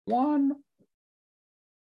one.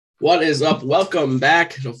 What is up? Welcome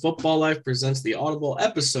back to Football Life Presents the Audible,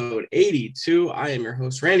 episode 82. I am your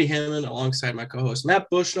host, Randy Hammond, alongside my co-host, Matt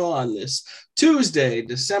Bushnell, on this Tuesday,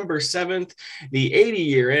 December 7th, the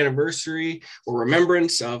 80-year anniversary or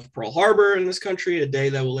remembrance of Pearl Harbor in this country, a day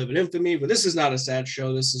that will live in infamy. But this is not a sad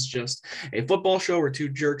show. This is just a football show where two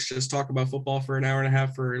jerks just talk about football for an hour and a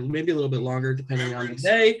half or maybe a little bit longer, depending on the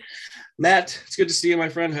day. Matt, it's good to see you, my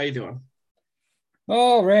friend. How you doing?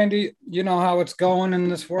 Oh, Randy, you know how it's going in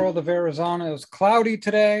this world of Arizona. It was cloudy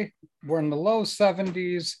today. We're in the low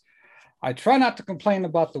 70s. I try not to complain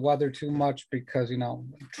about the weather too much because,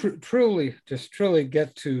 truly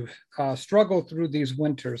get to struggle through these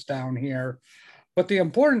winters down here. But the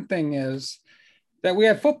important thing is that we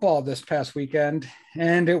had football this past weekend,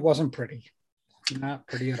 and it wasn't pretty. Not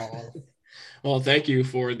pretty at all. Well, thank you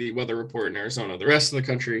for the weather report in Arizona. The rest of the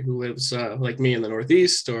country who lives like me in the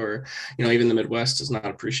Northeast or, even the Midwest does not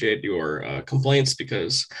appreciate your complaints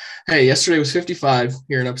because, hey, yesterday was 55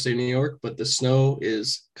 here in upstate New York, but the snow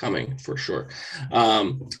is coming for sure.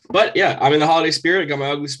 But yeah, I'm in the holiday spirit. I got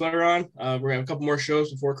my ugly sweater on. We're gonna have a couple more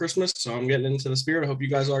shows before Christmas, so I'm getting into the spirit. I hope you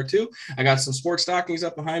guys are too. I got some sports stockings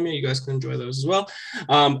up behind me. You guys can enjoy those as well.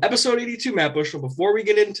 Episode 82, Matt Bushnell. Before we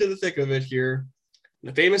get into the thick of it here,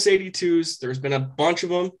 the famous 82s, there's been a bunch of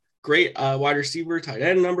them. Great wide receiver, tight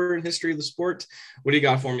end number in history of the sport. What do you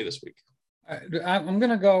got for me this week? I'm going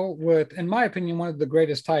to go with, in my opinion, one of the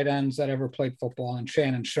greatest tight ends that ever played football, and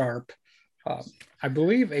Shannon Sharpe. I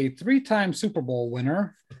believe a 3-time Super Bowl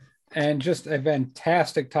winner and just a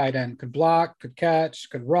fantastic tight end. Could block, could catch,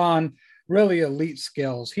 could run, really elite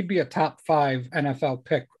skills. He'd be a top 5 NFL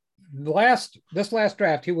pick. This last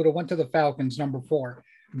draft, he would have went to the Falcons, number 4.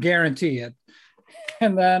 Guarantee it.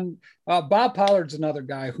 And then Bob Pollard's another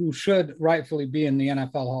guy who should rightfully be in the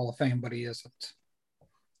NFL Hall of Fame, but he isn't.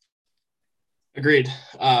 Agreed.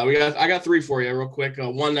 I got 3 for you real quick.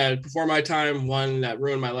 One that before my time, one that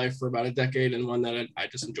ruined my life for about a decade, and one that I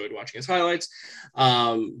just enjoyed watching his highlights.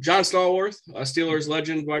 John Stallworth, a Steelers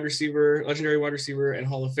legendary wide receiver, and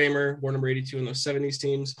Hall of Famer, born number 82 in those 70s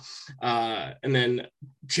teams. And then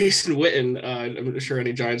Jason Witten, I'm sure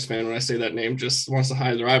any Giants fan, when I say that name, just wants to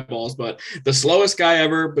hide their eyeballs, but the slowest guy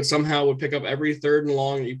ever, but somehow would pick up every 3rd and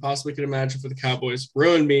long that you possibly could imagine for the Cowboys.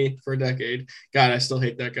 Ruined me for a decade. God, I still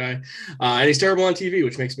hate that guy. And he's terrible on TV,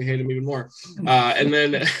 which makes me hate him even more. And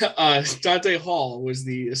then Dante Hall was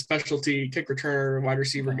the specialty kick returner, wide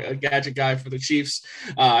receiver, gadget guy for the Chiefs.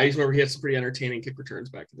 I just remember he had some pretty entertaining kick returns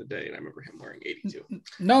back in the day, and I remember him wearing 82.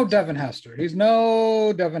 No Devin Hester. He's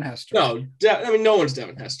no Devin Hester. No, no one's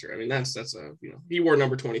Devin Hester. I mean, that's he wore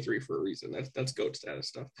number 23 for a reason. That's GOAT status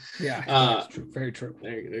stuff. Yeah, that's true. Very true.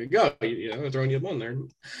 There you go. Throwing you a bone there.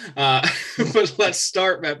 But let's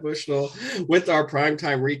start, Matt Bushnell, with our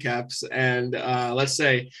primetime recaps. And let's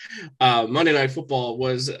say Monday Night Football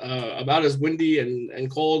was about as windy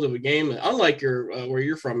and cold of a game, unlike where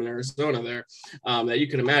you're from in Arizona there, that you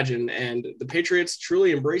can imagine. And the Patriots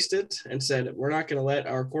truly embraced it and said, we're not going to let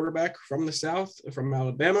our quarterback from the South, from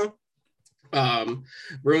Alabama,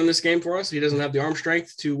 ruin this game for us. He doesn't have the arm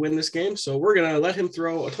strength to win this game, so we're gonna let him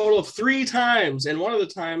throw a total of 3 times, and one of the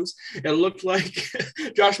times it looked like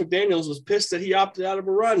Josh McDaniels was pissed that he opted out of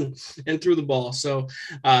a run and threw the ball. So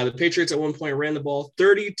the Patriots at one point ran the ball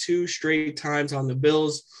 32 straight times on the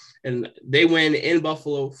Bills, and they win in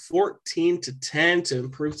Buffalo 14-10 to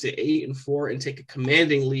improve to 8-4 and take a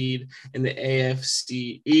commanding lead in the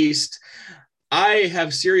AFC East. I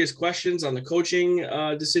have serious questions on the coaching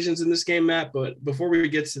decisions in this game, Matt, but before we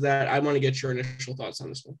get to that, I want to get your initial thoughts on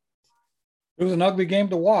this one. It was an ugly game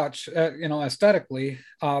to watch, aesthetically.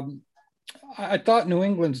 I thought New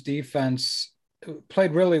England's defense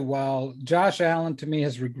played really well. Josh Allen, to me,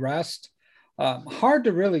 has regressed. Hard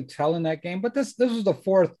to really tell in that game, but this was the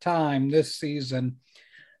 4th time this season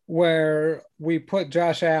where we put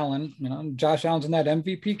Josh Allen. Josh Allen's in that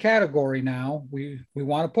MVP category now. We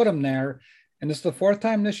want to put him there. And it's the 4th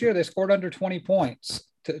time this year they scored under 20 points.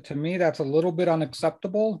 To me, that's a little bit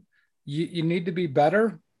unacceptable. You need to be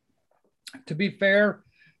better. To be fair,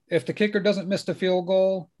 if the kicker doesn't miss the field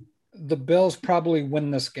goal, the Bills probably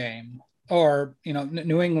win this game. Or,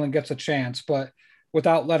 New England gets a chance. But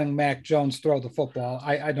without letting Mac Jones throw the football,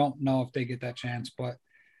 I don't know if they get that chance. But,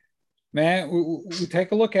 man, we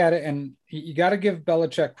take a look at it, and you got to give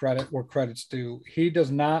Belichick credit where credit's due. He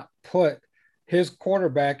does not put his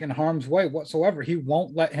quarterback in harm's way whatsoever. He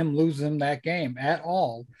won't let him lose him that game at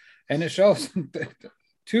all. And it shows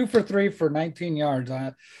 2 for 3 for 19 yards.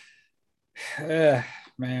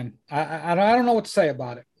 Man, I don't know what to say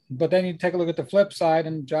about it. But then you take a look at the flip side,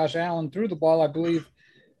 and Josh Allen threw the ball, I believe,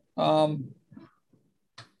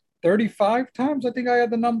 35 times, I think I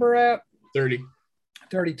had the number at 30.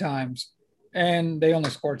 30 times, and they only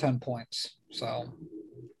scored 10 points. So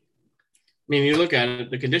I mean, you look at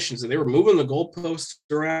it, the conditions, they were moving the goalposts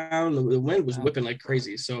around. The wind was whipping like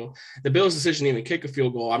crazy. So the Bills' decision to even kick a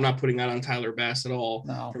field goal, I'm not putting that on Tyler Bass at all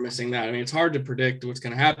for missing that. I mean, it's hard to predict what's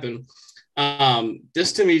going to happen.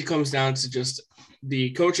 This to me comes down to just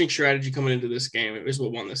the coaching strategy coming into this game. It was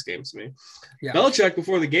what won this game to me. Yeah. Belichick,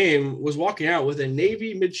 before the game, was walking out with a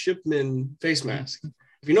Navy midshipman face mask.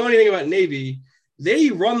 If you know anything about Navy,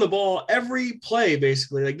 they run the ball every play,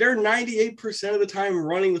 basically. Like, they're 98% of the time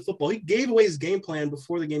running the football. He gave away his game plan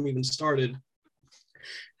before the game even started.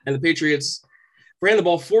 And the Patriots ran the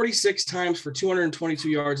ball 46 times for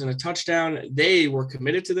 222 yards and a touchdown. They were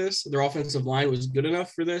committed to this. Their offensive line was good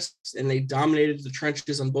enough for this, and they dominated the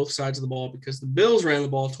trenches on both sides of the ball because the Bills ran the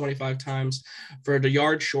ball 25 times for a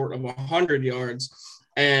yard short of 100 yards.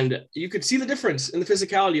 And you could see the difference in the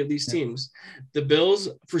physicality of these teams. The Bills,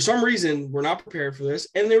 for some reason, were not prepared for this,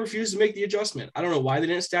 and they refused to make the adjustment. I don't know why they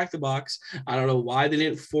didn't stack the box. I don't know why they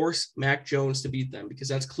didn't force Mac Jones to beat them, because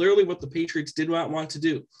that's clearly what the Patriots did not want to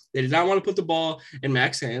do. They did not want to put the ball in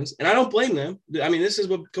Mac's hands, and I don't blame them. I mean, this is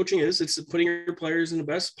what coaching is. It's putting your players in the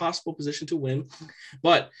best possible position to win.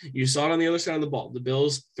 But you saw it on the other side of the ball. The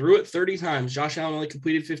Bills threw it 30 times. Josh Allen only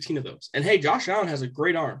completed 15 of those. And, hey, Josh Allen has a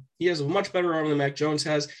great arm. He has a much better arm than Mac Jones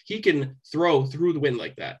has. He can throw through the wind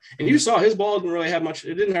like that. And you saw his ball didn't really have much.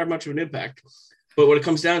 It didn't have much of an impact. But what it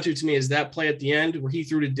comes down to me is that play at the end where he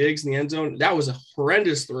threw to Diggs in the end zone. That was a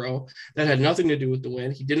horrendous throw that had nothing to do with the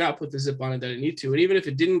wind. He did not put the zip on it that it needed to. And even if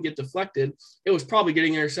it didn't get deflected, it was probably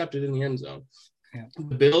getting intercepted in the end zone. Yeah.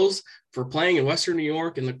 The Bills, for playing in Western New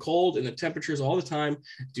York in the cold and the temperatures all the time,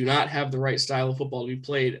 do not have the right style of football to be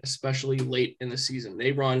played, especially late in the season.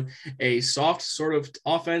 They run a soft sort of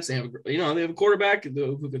offense. They have, they have a quarterback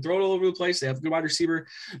who can throw it all over the place. They have a good wide receiver,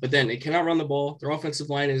 but then they cannot run the ball. Their offensive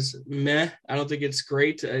line is meh. I don't think it's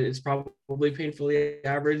great. It's probably painfully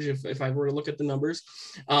average if I were to look at the numbers.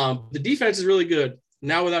 The defense is really good.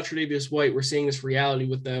 Now without Tre'Davious White, we're seeing this reality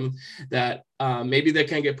with them that maybe they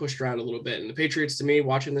can get pushed around a little bit. And the Patriots, to me,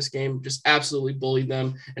 watching this game, just absolutely bullied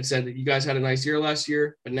them and said that you guys had a nice year last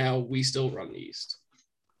year, but now we still run the East.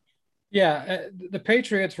 Yeah, the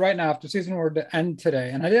Patriots right now, if the season were to end today,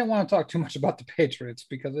 and I didn't want to talk too much about the Patriots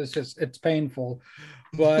because it's painful,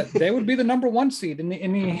 but they would be the number one seed in the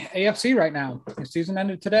AFC right now. The season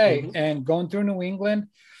ended today, and going through New England,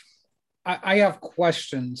 I have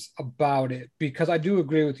questions about it because I do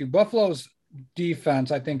agree with you. Buffalo's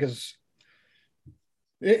defense, I think, is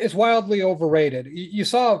wildly overrated. You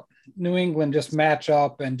saw New England just match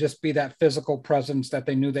up and just be that physical presence that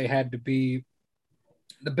they knew they had to be.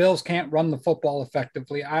 The Bills can't run the football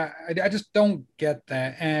effectively. I just don't get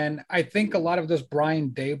that. And I think a lot of this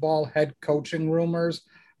Brian Daboll head coaching rumors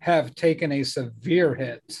have taken a severe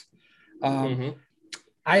hit.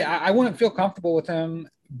 I wouldn't feel comfortable with him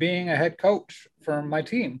being a head coach for my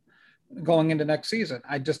team going into next season.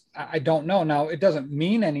 I don't know. Now, it doesn't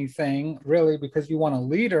mean anything really because you want a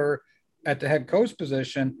leader at the head coach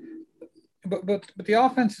position, but the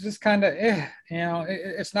offense is just kind of,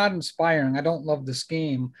 it's not inspiring. I don't love the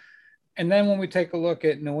scheme. And then when we take a look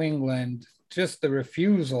at New England, just the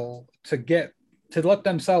refusal to let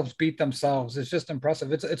themselves beat themselves is just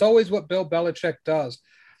impressive. It's always what Bill Belichick does.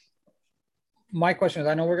 My question is,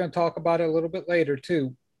 I know we're going to talk about it a little bit later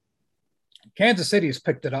too. Kansas City has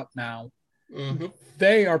picked it up now.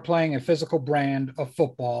 They are playing a physical brand of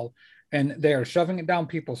football, and they are shoving it down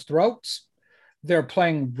people's throats. They're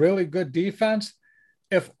playing really good defense.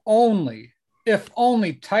 If only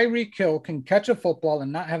Tyreek Hill can catch a football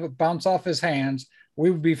and not have it bounce off his hands, we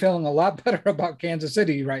would be feeling a lot better about Kansas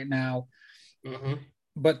City right now.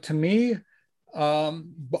 But to me,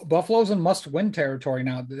 Buffalo's in must-win territory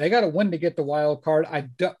now. They got to win to get the wild card.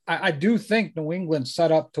 I do think New England's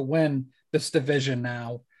set up to win this division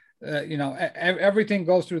now. Everything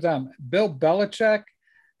goes through them. Bill Belichick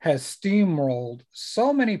has steamrolled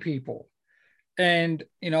so many people. And,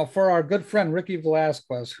 for our good friend Ricky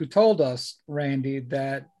Velasquez, who told us, Randy,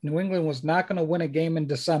 that New England was not going to win a game in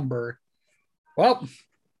December. Well,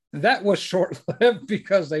 that was short-lived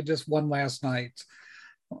because they just won last night.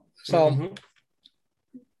 So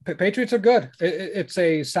Patriots are good. It's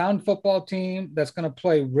a sound football team that's going to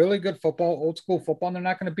play really good football, old school football, and they're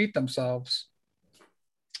not going to beat themselves.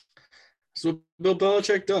 So Bill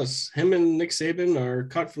Belichick does. Him and Nick Saban are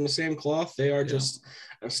cut from the same cloth. They are just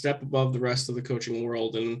a step above the rest of the coaching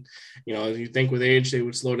world. And, you think with age they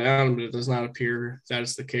would slow down, but it does not appear that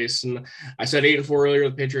is the case. And I said 8-4 earlier.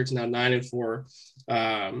 The Patriots now 9-4.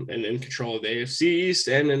 and in control of the AFC East.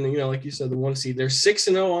 And then, you know, like you said, the 1 seed, they're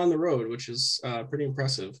 6-0 on the road, which is pretty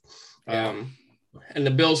impressive. Yeah. And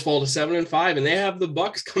the Bills fall to 7-5, and they have the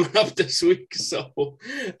Bucks coming up this week. So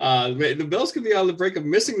the Bills could be on the brink of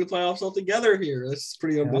missing the playoffs altogether here. That's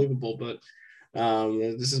pretty unbelievable, but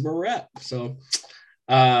this is where we're at. So,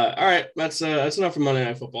 all right, that's enough for Monday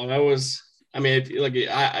Night Football. That was, I mean, like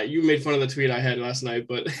you made fun of the tweet I had last night,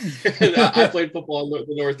 but I played football in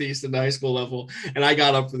the Northeast at the high school level, and I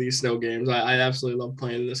got up for these snow games. I absolutely love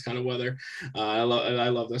playing in this kind of weather. I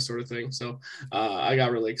love this sort of thing. So I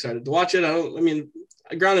got really excited to watch it. I mean,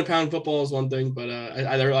 ground and pound football is one thing, but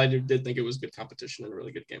I did think it was good competition and a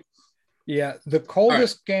really good game. Yeah, the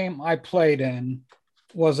coldest game I played in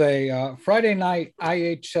was a Friday night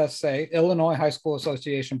IHSA, Illinois High School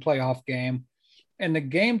Association playoff game. And the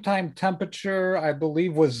game time temperature, I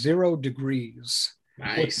believe, was 0 degrees.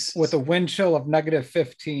 Nice. With a wind chill of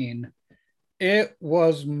 -15. It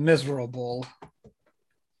was miserable.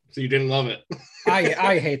 So you didn't love it?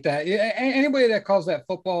 I hate that. Anybody that calls that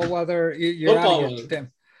football weather, you're football out of your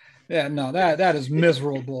weather. Yeah, no, that is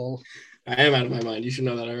miserable. I am out of my mind. You should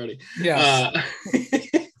know that already. Yes.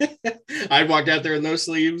 I walked out there with no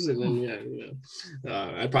sleeves, and then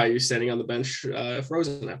I'd probably be standing on the bench,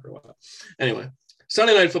 frozen after a while. Anyway,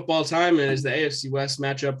 Sunday Night Football time, and is the AFC West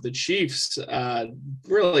matchup. The Chiefs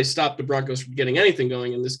really stopped the Broncos from getting anything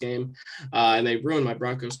going in this game, and they ruined my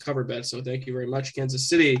Broncos cover bet. So thank you very much, Kansas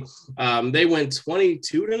City. They went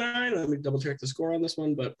 22-9. Let me double check the score on this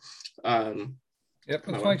one, but yep,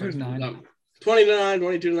 22-9. 20-9,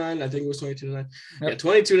 22-9. I think it was 22-9. Yep. Yeah,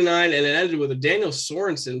 22-9, and it ended with a Daniel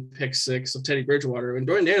Sorensen pick six of Teddy Bridgewater. And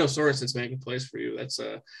Daniel Sorensen's making plays for you. That's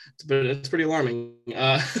it's pretty alarming.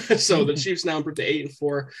 So the Chiefs now improved to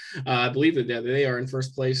 8-4. I believe that they are in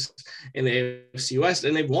first place in the AFC West,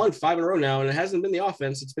 and they've won 5 in a row now. And it hasn't been the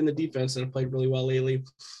offense; it's been the defense that have played really well lately.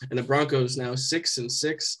 And the Broncos now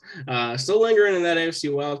 6-6, still lingering in that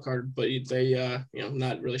AFC wild card, but they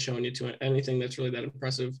not really showing you to anything that's really that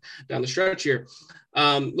impressive down the stretch here.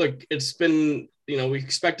 Look, it's been, we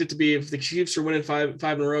expect it to be, if the Chiefs are winning five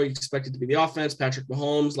in a row, you expect it to be the offense, Patrick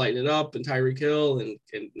Mahomes lighting it up, and Tyreek Hill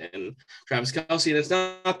and Travis Kelce, and it's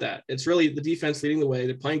not that. It's really the defense leading the way.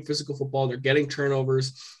 They're playing physical football. They're getting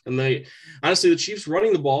turnovers, and honestly, the Chiefs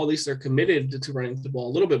running the ball, at least they're committed to running the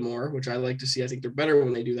ball a little bit more, which I like to see. I think they're better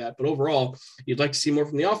when they do that, but overall, you'd like to see more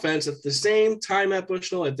from the offense. At the same time, at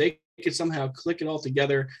Bushnell, if they could somehow click it all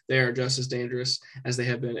together, they are just as dangerous as they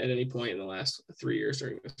have been at any point in the last 3 years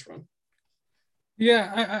during this run.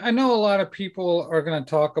 Yeah, I know a lot of people are going to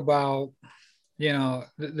talk about,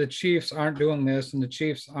 the Chiefs aren't doing this and the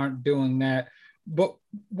Chiefs aren't doing that. But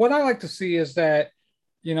what I like to see is that,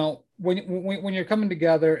 when you're coming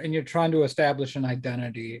together and you're trying to establish an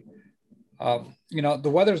identity,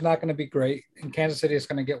 the weather's not going to be great. In Kansas City, it's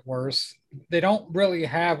going to get worse. They don't really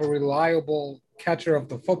have a reliable catcher of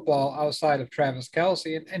the football outside of Travis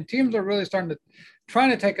Kelce, and teams are really trying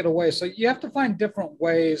to take it away. So you have to find different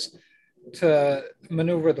ways to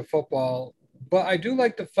maneuver the football. But I do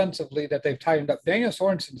like defensively that they've tightened up. Daniel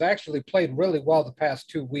Sorensen's actually played really well the past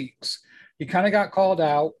 2 weeks. He kind of got called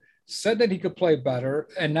out, said that he could play better,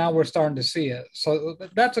 and now we're starting to see it. So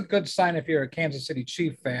that's a good sign if you're a Kansas City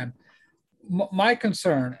Chief fan. My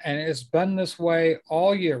concern, and it's been this way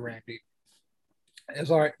all year, Randy, is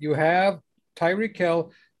all right, you have Tyreek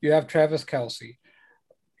Hill, you have Travis Kelce.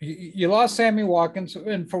 You lost Sammy Watkins,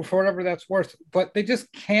 and for whatever that's worth, but they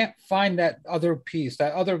just can't find that other piece,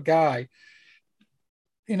 that other guy.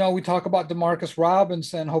 We talk about Demarcus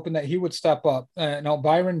Robinson, hoping that he would step up.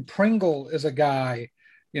 Byron Pringle is a guy.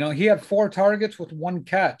 He had 4 targets with 1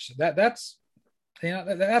 catch. That's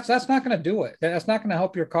not going to do it. That's not going to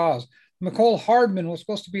help your cause. Mecole Hardman was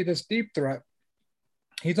supposed to be this deep threat.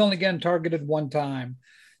 He's only getting targeted 1 time.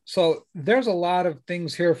 So there's a lot of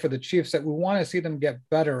things here for the Chiefs that we want to see them get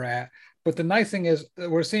better at. But the nice thing is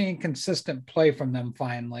we're seeing consistent play from them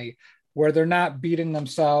finally, where they're not beating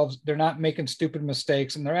themselves, they're not making stupid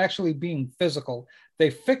mistakes, and they're actually being physical. They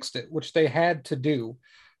fixed it, which they had to do.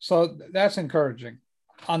 So that's encouraging.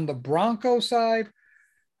 On the Broncos side,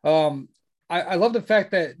 I love the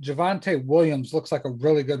fact that Javonte Williams looks like a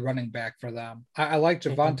really good running back for them. I like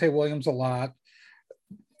Javonte Williams a lot.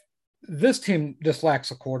 This team just lacks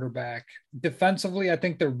a quarterback. Defensively, I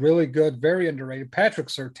think they're really good, very underrated. Patrick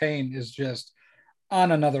Surtain is just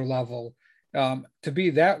on another level. To be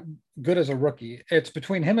that good as a rookie, it's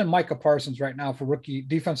between him and Micah Parsons right now for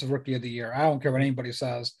defensive rookie of the year. I don't care what anybody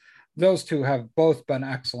says. Those two have both been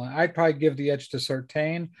excellent. I'd probably give the edge to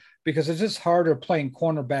Surtain because it's just harder playing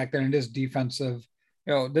cornerback than it is defensive,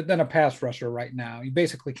 than a pass rusher right now. You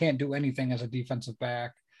basically can't do anything as a defensive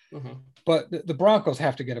back. Uh-huh. But the Broncos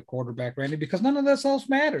have to get a quarterback, Randy, because none of this else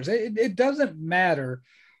matters. It doesn't matter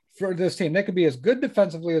for this team. They could be as good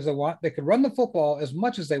defensively as they want. They could run the football as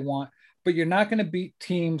much as they want, but you're not going to beat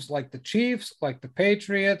teams like the Chiefs, like the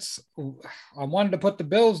Patriots. I wanted to put the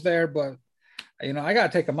Bills there, but I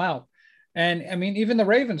got to take them out. And I mean, even the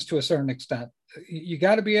Ravens to a certain extent, you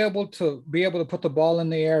got to be able to put the ball in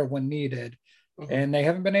the air when needed. And they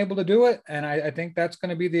haven't been able to do it. And I think that's going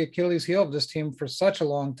to be the Achilles heel of this team for such a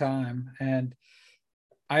long time. And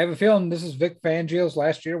I have a feeling this is Vic Fangio's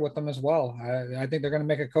last year with them as well. I think they're going to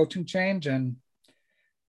make a coaching change and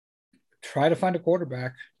try to find a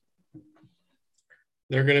quarterback.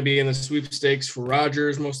 They're going to be in the sweepstakes for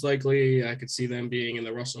Rodgers, most likely. I could see them being in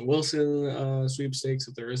the Russell Wilson sweepstakes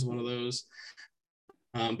if there is one of those.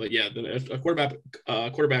 But yeah, a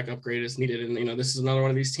quarterback upgrade is needed. And, this is another one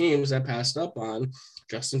of these teams that passed up on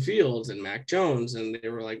Justin Fields and Mac Jones. And they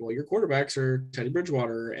were like, well, your quarterbacks are Teddy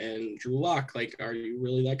Bridgewater and Drew Lock. Like, are you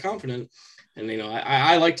really that confident? And,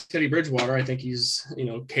 I like Teddy Bridgewater. I think he's,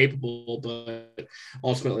 capable, but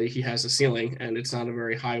ultimately he has a ceiling and it's not a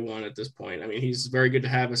very high one at this point. I mean, he's very good to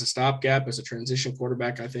have as a stopgap, as a transition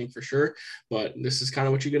quarterback, I think for sure. But this is kind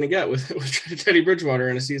of what you're going to get with Teddy Bridgewater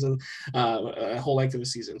in a season, a whole length of a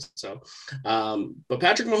season. So, but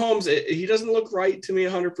Patrick Mahomes, he doesn't look right to me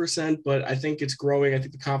 100%, but I think it's growing. I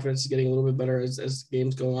think the confidence is getting a little bit better as the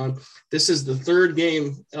games go on. This is the third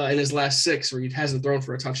game in his last 6 where he hasn't thrown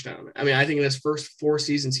for a touchdown. I mean, I think in his first 4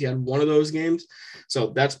 seasons, he had one of those games. So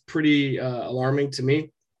that's pretty alarming to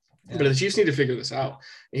me. Yeah. But the Chiefs need to figure this out.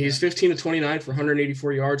 He's 15 to 29 for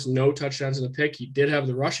 184 yards, no touchdowns and a pick. He did have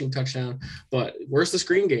the rushing touchdown, but where's the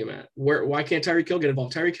screen game at? Why can't Tyreek Hill get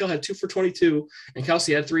involved? Tyreek Hill had 2 for 22 and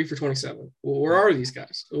Kelsey had 3 for 27. Well, where are these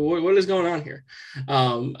guys? What is going on here?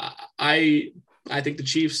 I think the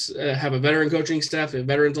Chiefs have a veteran coaching staff. They have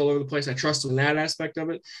veterans all over the place. I trust them in that aspect of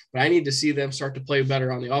it, but I need to see them start to play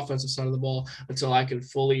better on the offensive side of the ball until I can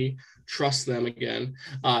fully trust them again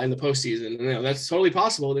in the postseason. And that's totally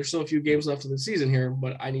possible. There's still a few games left of the season here,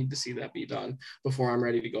 but I need to see that be done before I'm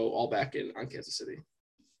ready to go all back in on Kansas City.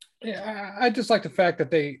 Yeah, I just like the fact that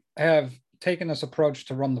they have taken this approach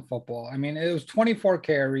to run the football. I mean, it was 24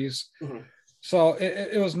 carries. Mm-hmm. So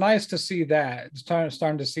it was nice to see that. It's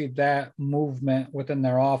starting to see that movement within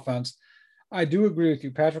their offense. I do agree with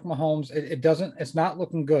you. Patrick Mahomes, it's not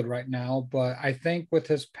looking good right now, but I think with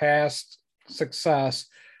his past success,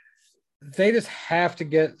 they just have to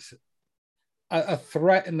get a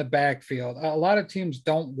threat in the backfield. A lot of teams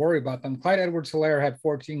don't worry about them. Clyde Edwards-Helaire had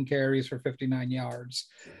 14 carries for 59 yards.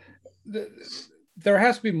 There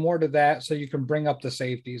has to be more to that so you can bring up the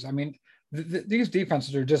safeties. I mean, these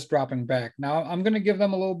defenses are just dropping back. Now, I'm going to give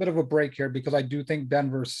them a little bit of a break here because I do think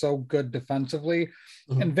Denver is so good defensively.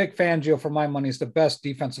 Mm-hmm. And Vic Fangio, for my money, is the best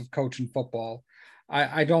defensive coach in football.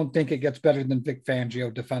 I don't think it gets better than Vic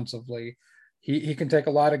Fangio defensively. He can take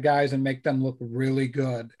a lot of guys and make them look really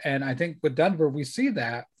good. And I think with Denver, we see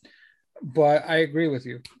that. But I agree with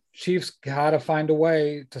you. Chiefs got to find a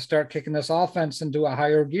way to start kicking this offense into a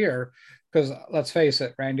higher gear. Because let's face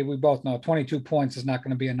it, Randy, we both know 22 points is not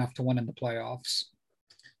going to be enough to win in the playoffs.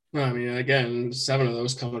 Well, I mean, again, 7 of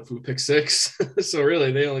those coming from a pick 6. So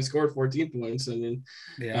really, they only scored 14 points. I mean,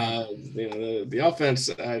 yeah. The offense,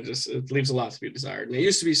 it leaves a lot to be desired. And it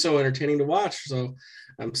used to be so entertaining to watch. So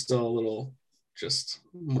I'm still a little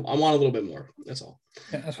I want a little bit more. That's all.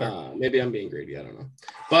 Yeah, that's fair. Maybe I'm being greedy. I don't know.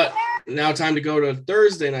 But now time to go to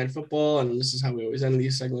Thursday night football. And this is how we always end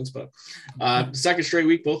these segments. But second straight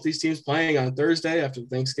week, both these teams playing on Thursday after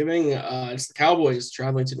Thanksgiving. It's the Cowboys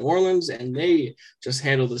traveling to New Orleans, and they just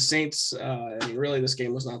handled the Saints. And really, this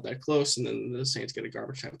game was not that close. And then the Saints get a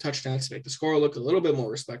garbage time touchdown to make the score look a little bit more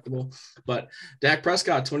respectable. But Dak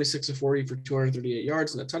Prescott, 26 of 40 for 238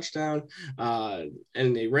 yards and a touchdown.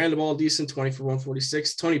 And they ran the ball decent, 20 for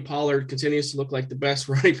 146. Tony Pollard continues to look like the best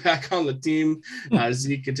running back on the team.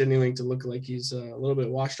 Zeke continuing to look like he's a little bit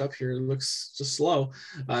washed up here. It looks just slow.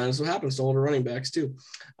 And that's what happens to older running backs too.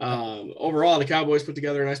 Overall, the Cowboys put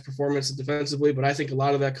together a nice performance defensively, but I think a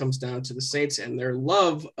lot of that comes down to the Saints and their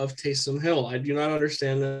love of Taysom Hill. I do not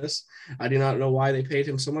understand this. I do not know why they paid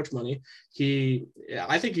him so much money.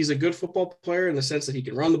 I think he's a good football player in the sense that he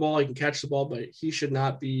can run the ball, he can catch the ball, but he should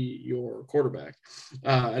not be your quarterback,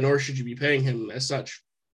 nor should you be paying him as such.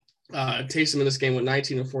 Taysom in this game went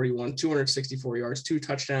 19 of 41, 264 yards, 2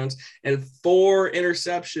 touchdowns, and 4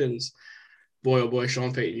 interceptions. Boy, oh boy,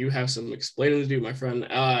 Sean Payton, you have some explaining to do, my friend.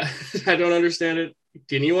 I don't understand it.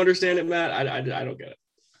 Can you understand it, Matt? I don't get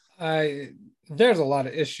it. There's a lot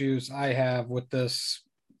of issues I have with this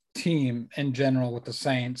team in general with the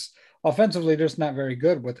Saints. Offensively, they're just not very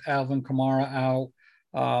good with Alvin Kamara out.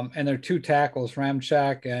 And their two tackles,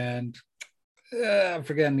 Ramchak and I'm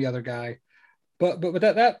forgetting the other guy. But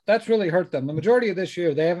that's really hurt them. The majority of this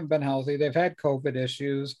year, they haven't been healthy. They've had COVID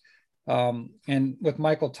issues. And with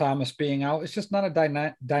Michael Thomas being out, it's just not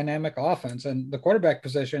a dynamic offense. And the quarterback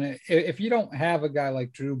position, if you don't have a guy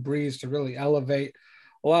like Drew Brees to really elevate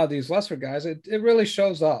a lot of these lesser guys, it really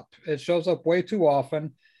shows up. It shows up way too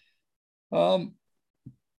often.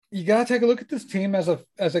 You got to take a look at this team as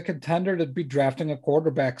a contender to be drafting a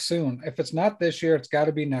quarterback soon. If it's not this year, it's got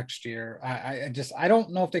to be next year. I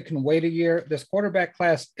don't know if they can wait a year. This quarterback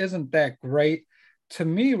class isn't that great. To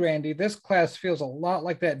me, Randy, this class feels a lot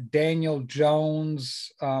like that Daniel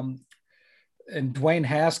Jones and Dwayne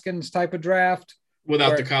Haskins type of draft.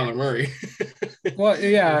 Without the Kyler Murray. Well,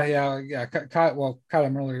 yeah.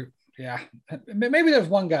 Kyler Murray, yeah. Maybe there's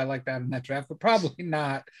one guy like that in that draft, but probably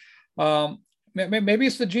not. Maybe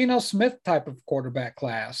it's the Geno Smith type of quarterback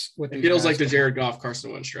class. It feels like the Jared Goff,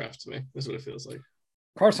 Carson Wentz draft to me. That's what it feels like.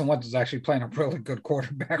 Carson Wentz is actually playing a really good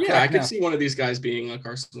quarterback. Yeah, I could see one of these guys being like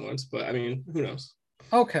Carson Wentz, but I mean, who knows?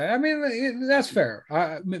 Okay, I mean that's fair.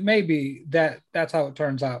 Maybe that's how it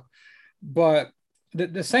turns out. But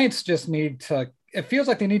the Saints just need to. It feels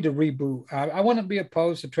like they need to reboot. I wouldn't be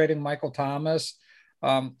opposed to trading Michael Thomas.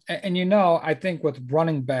 And I think with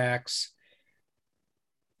running backs.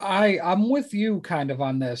 I'm with you kind of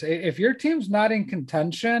on this. If your team's not in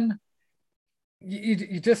contention,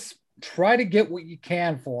 you just try to get what you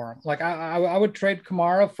can for him. Like I would trade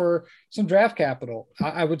Kamara for some draft capital.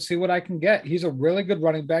 I would see what I can get. He's a really good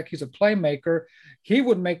running back. He's a playmaker. He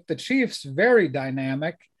would make the Chiefs very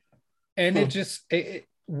dynamic. And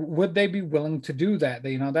would they be willing to do that?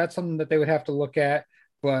 That's something that they would have to look at.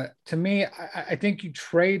 But to me, I think you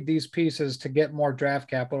trade these pieces to get more draft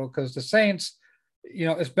capital because the Saints,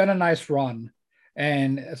 it's been a nice run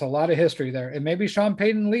and it's a lot of history there. And maybe Sean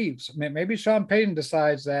Payton leaves. Maybe Sean Payton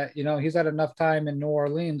decides that, he's had enough time in New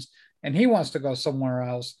Orleans and he wants to go somewhere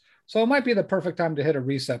else. So it might be the perfect time to hit a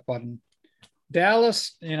reset button.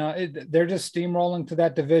 Dallas, they're just steamrolling to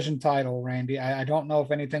that division title, Randy. I don't know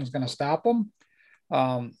if anything's going to stop them.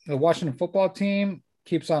 The Washington football team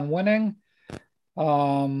keeps on winning.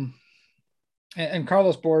 And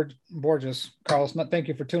Carlos Borges, Carlos, thank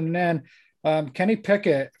you for tuning in. Kenny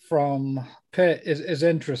Pickett from Pitt is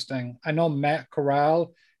interesting. I know Matt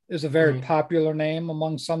Corral is a very popular name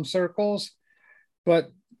among some circles,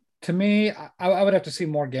 but to me, I would have to see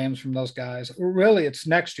more games from those guys. Really, it's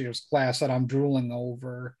next year's class that I'm drooling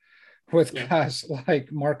over with guys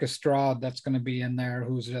like Marcus Stroud that's going to be in there,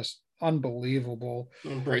 who's just unbelievable.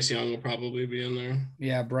 Bryce Young will probably be in there.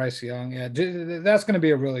 Yeah, Bryce Young. Yeah, that's going to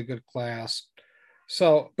be a really good class.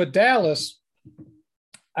 So, but Dallas,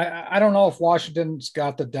 I don't know if Washington's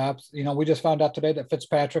got the depth. We just found out today that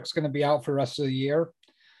Fitzpatrick's going to be out for the rest of the year.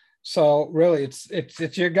 So really,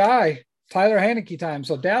 it's your guy, Tyler Heinicke time.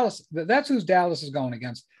 So Dallas, that's who Dallas is going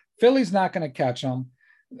against. Philly's not going to catch them.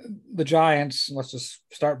 The Giants, let's just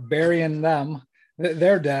start burying them.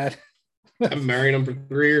 They're dead. I've married them for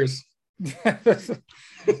 3 years.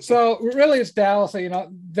 So really it's Dallas.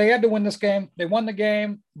 They had to win this game. They won the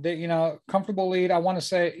game. They, comfortable lead. I want to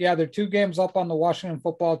say, they're 2 games up on the Washington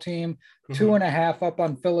football team, 2.5 up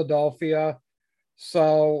on Philadelphia.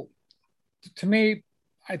 So to me,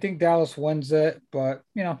 I think Dallas wins it, but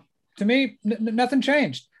to me, nothing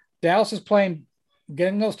changed. Dallas is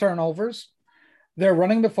getting those turnovers. They're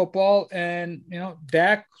running the football and,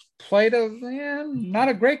 Dak played not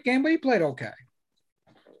a great game, but he played okay.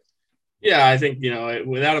 Yeah, I think,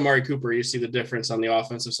 without Amari Cooper, you see the difference on the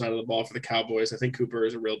offensive side of the ball for the Cowboys. I think Cooper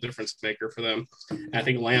is a real difference maker for them. I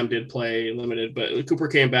think Lamb did play limited, but Cooper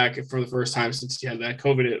came back for the first time since he had that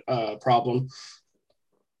COVID problem.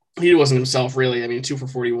 He wasn't himself, really. I mean, 2 for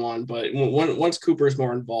 41, but once Cooper is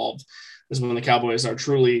more involved is when the Cowboys are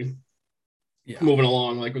truly moving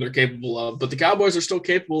along like what they're capable of. But the Cowboys are still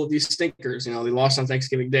capable of these stinkers. They lost on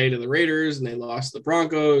Thanksgiving Day to the Raiders and they lost to the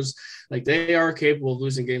Broncos. Like, they are capable of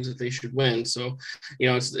losing games that they should win. So,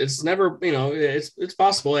 it's never, it's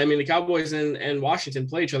possible. I mean, the Cowboys and Washington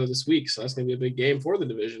play each other this week, so that's going to be a big game for the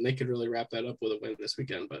division. They could really wrap that up with a win this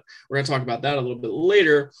weekend, but we're going to talk about that a little bit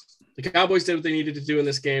later. The Cowboys did what they needed to do in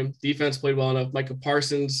this game. Defense played well enough. Micah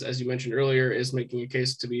Parsons, as you mentioned earlier, is making a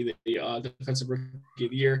case to be the defensive rookie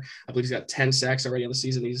of the year. I believe he's got 10 sacks already on the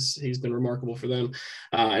season. He's been remarkable for them,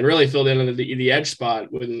 and really filled in the edge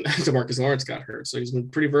spot when DeMarcus Lawrence got hurt. So he's been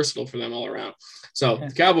pretty versatile for them all around. So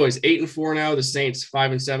the Cowboys 8-4 now. The Saints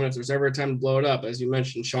 5-7. If there's ever a time to blow it up, as you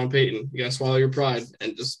mentioned, Sean Payton, you got to swallow your pride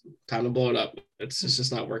and just time to blow it up. It's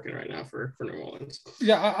just not working right now for New Orleans.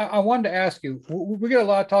 Yeah, I wanted to ask you. We get a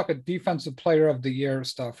lot of talk of defensive player of the year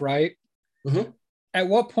stuff, right? Mm-hmm. At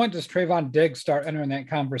what point does Trayvon Diggs start entering that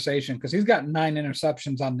conversation? Because he's got 9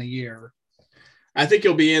 interceptions on the year. I think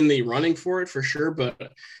he'll be in the running for it for sure,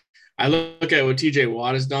 but I look at what TJ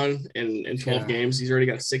Watt has done in 12 games. He's already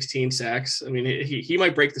got 16 sacks. I mean, he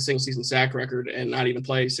might break the single season sack record and not even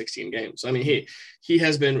play 16 games. I mean, he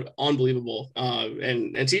has been unbelievable.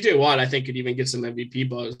 And TJ Watt, I think, could even get some MVP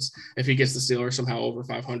buzz if he gets the Steelers somehow over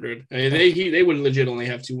 500. I mean, they would legit only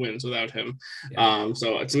have 2 wins without him. Yeah.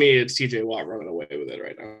 So to me, it's TJ Watt running away with it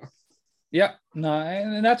right now. Yeah, no,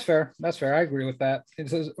 and that's fair. That's fair. I agree with that.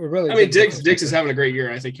 It's really. I mean, Diggs is having a great year.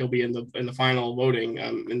 I think he'll be in the final voting,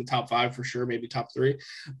 in the top 5 for sure, maybe top 3.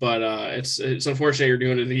 But it's unfortunate you're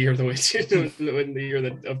doing it the year the way in the year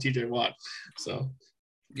of TJ Watt. So,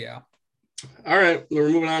 yeah. All right, we're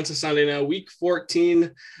moving on to Sunday now, week 14.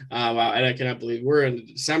 Wow, and I cannot believe we're in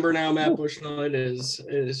December now, Matt Bushnell. It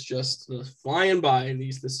is just flying by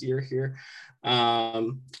this year here.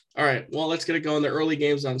 All right, well, let's get it going. The early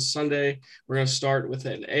games on Sunday. We're going to start with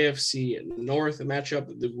an AFC North matchup.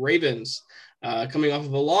 The Ravens coming off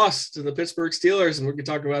of a loss to the Pittsburgh Steelers, and we can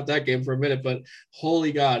talk about that game for a minute, but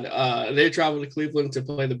holy God, they traveled to Cleveland to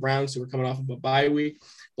play the Browns, who were coming off of a bye week.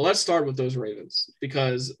 But let's start with those Ravens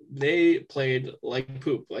because they played like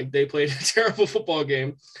poop. Like, they played a terrible football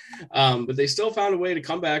game, but they still found a way to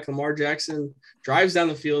come back. Lamar Jackson drives down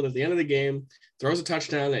the field at the end of the game, throws a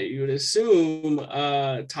touchdown that you would assume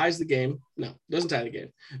ties the game. No, doesn't tie the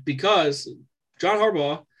game because John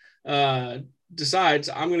Harbaugh decides,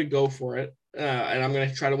 I'm going to go for it, and I'm going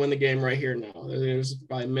to try to win the game right here now. There's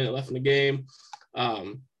probably a minute left in the game.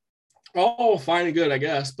 All fine and good, I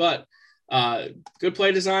guess, but good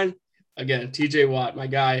play design. Again, TJ Watt, my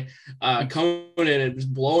guy, coming in and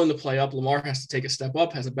just blowing the play up. Lamar has to take a step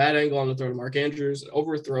up, has a bad angle on the throw to Mark Andrews,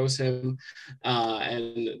 overthrows him.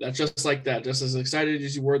 And that's just like that. Just as excited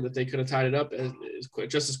as you were that they could have tied it up,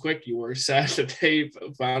 just as quick, you were sad that they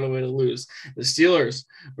found a way to lose. The Steelers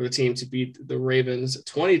were the team to beat the Ravens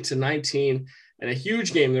 20-19. And a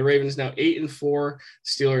huge game. The Ravens now 8-4,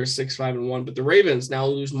 Steelers 6-5-1. But the Ravens now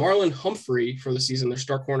lose Marlon Humphrey for the season, their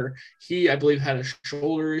star corner. He, I believe, had a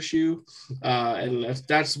shoulder issue, and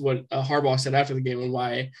that's what Harbaugh said after the game and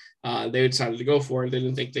why they decided to go for it. They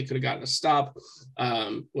didn't think they could have gotten a stop,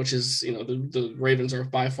 which is, the Ravens are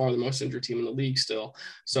by far the most injured team in the league still.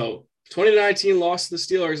 So 20-19 loss to the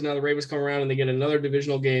Steelers. Now the Ravens come around and they get another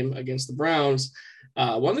divisional game against the Browns.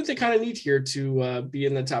 One that they kind of need here to be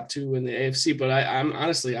in the top 2 in the AFC, but I'm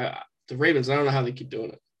honestly, the Ravens, I don't know how they keep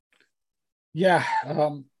doing it. Yeah,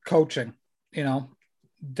 coaching,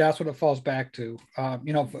 that's what it falls back to.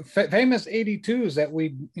 Famous 82s that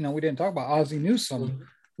we didn't talk about. Ozzie Newsome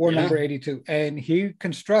wore number 82, and he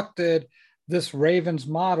constructed this Ravens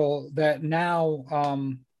model that now,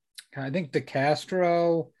 I think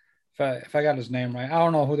DeCastro, if I got his name right, I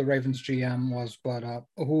don't know who the Ravens GM was, but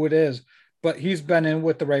who it is. But he's been in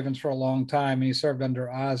with the Ravens for a long time, and he served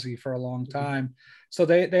under Ozzie for a long time. So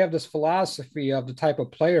they have this philosophy of the type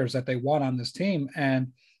of players that they want on this team.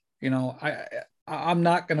 And, I'm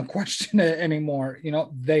not going to question it anymore.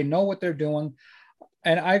 They know what they're doing.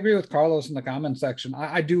 And I agree with Carlos in the comment section.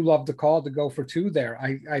 I do love the call to go for 2 there.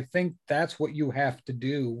 I think that's what you have to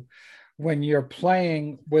do when you're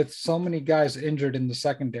playing with so many guys injured in the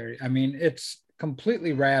secondary. I mean, it's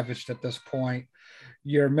completely ravaged at this point.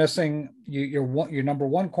 You're missing your number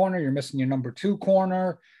 1 corner. You're missing your number 2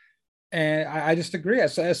 corner. And I just agree. At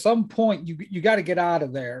some point, you got to get out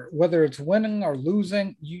of there, whether it's winning or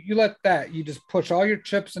losing. You let that. You just push all your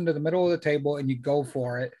chips into the middle of the table and you go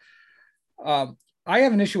for it. I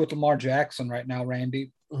have an issue with Lamar Jackson right now,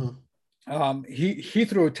 Randy. Mm-hmm. He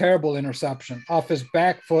threw a terrible interception off his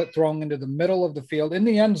back foot, throwing into the middle of the field in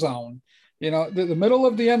the end zone. The middle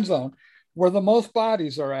of the end zone where the most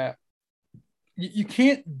bodies are at. You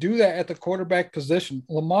can't do that at the quarterback position.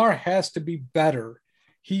 Lamar has to be better.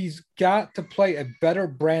 He's got to play a better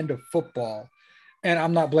brand of football. And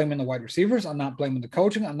I'm not blaming the wide receivers. I'm not blaming the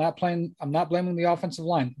coaching. I'm not blaming the offensive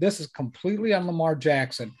line. This is completely on Lamar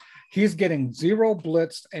Jackson. He's getting zero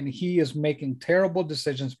blitzed, and he is making terrible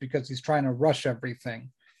decisions because he's trying to rush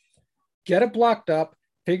everything. Get it blocked up.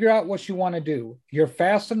 Figure out what you want to do. You're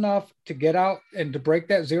fast enough to get out and to break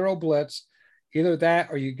that zero blitz. Either that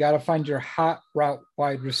or you got to find your hot route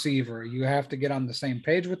wide receiver. You have to get on the same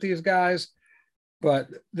page with these guys. But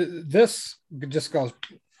this just goes,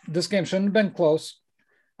 this game shouldn't have been close.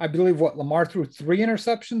 I believe Lamar threw 3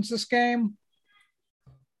 interceptions this game.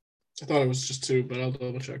 I thought it was just 2, but I'll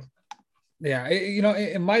double check. Yeah,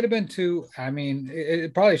 it might have been 2. I mean,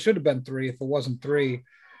 it probably should have been 3 if it wasn't 3.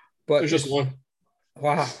 But it was just 1.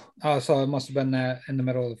 Wow. Oh, so it must have been that in the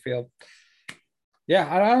middle of the field. Yeah,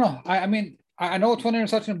 I don't know. I mean, I know it's 1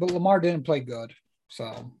 interception, but Lamar didn't play good.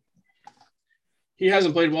 So he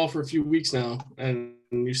hasn't played well for a few weeks now, and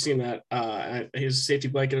you've seen that. His safety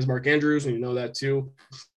blanket is Mark Andrews, and you know that too.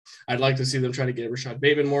 I'd like to see them try to get Rashad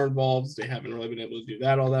Bateman more involved. They haven't really been able to do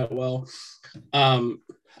that all that well.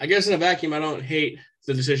 I guess in a vacuum, I don't hate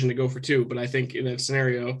the decision to go for two, but I think in that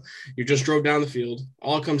scenario, you just drove down the field.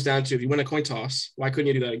 All it comes down to, if you win a coin toss, why couldn't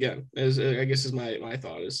you do that again? I guess is my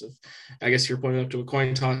thought is, if I guess you're pointing up to a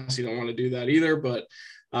coin toss, you don't want to do that either. But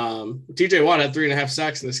TJ Watt had 3.5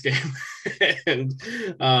 sacks in this game and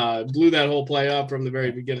blew that whole play up from the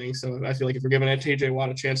very beginning. So I feel like if you're giving TJ Watt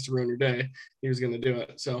a chance to ruin your day, he was going to do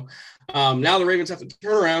it. So now the Ravens have to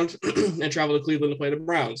turn around and travel to Cleveland to play the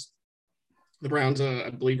Browns. The Browns,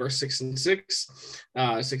 I believe, are 6-6,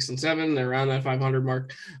 6-7. They're around that 500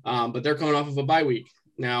 mark, but they're coming off of a bye week.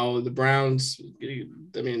 Now the Browns,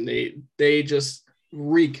 I mean, they just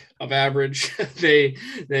reek of average. they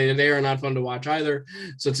are not fun to watch either.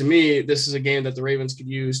 So to me, this is a game that the Ravens could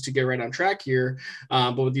use to get right on track here.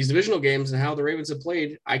 But with these divisional games and how the Ravens have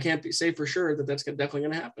played, I can't say for sure that that's definitely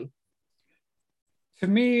going to happen. To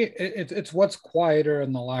me, it's what's quieter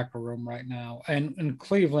in the locker room right now. And in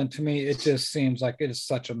Cleveland, to me, it just seems like it is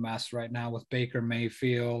such a mess right now with Baker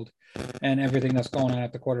Mayfield and everything that's going on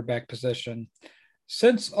at the quarterback position.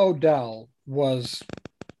 Since Odell was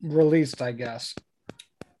released, I guess,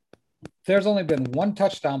 there's only been one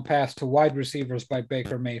touchdown pass to wide receivers by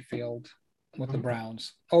Baker Mayfield with the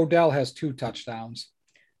Browns. Odell has 2 touchdowns.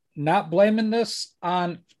 Not blaming this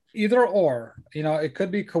on either or, it could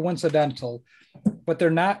be coincidental, but they're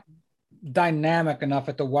not dynamic enough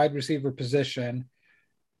at the wide receiver position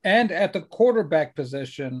and at the quarterback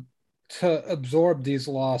position to absorb these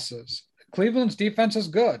losses. Cleveland's defense is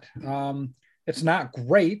good. It's not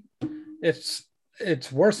great.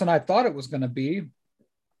 It's worse than I thought it was going to be.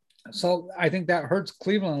 So I think that hurts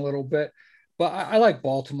Cleveland a little bit, but I like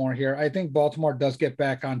Baltimore here. I think Baltimore does get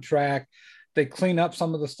back on track. They clean up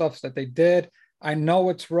some of the stuff that they did. I know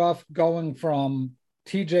it's rough going from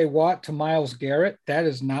TJ Watt to Myles Garrett. That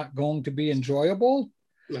is not going to be enjoyable.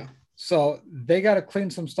 No. So they got to clean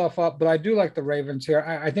some stuff up, but I do like the Ravens here.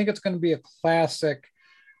 I think it's going to be a classic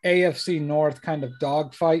AFC North kind of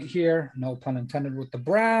dogfight here. No pun intended with the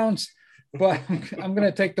Browns, but I'm going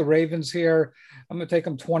to take the Ravens here. I'm going to take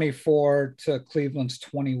them 24 to Cleveland's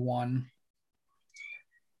 21.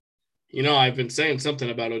 I've been saying something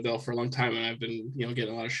about Odell for a long time, and I've been, getting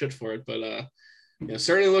a lot of shit for it, but it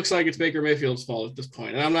certainly looks like it's Baker Mayfield's fault at this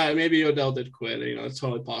point. And I'm not, maybe Odell did quit, it's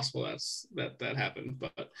totally possible that happened,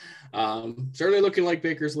 but certainly looking like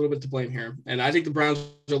Baker's a little bit to blame here. And I think the Browns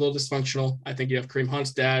are a little dysfunctional. I think you have Kareem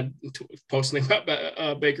Hunt's dad posting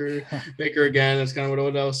about Baker again. That's kind of what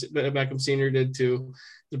Odell Beckham Sr. did too.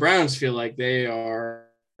 The Browns feel like they are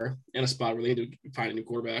in a spot where they need to find a new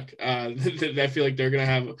quarterback. I feel like they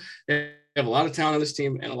have a lot of talent on this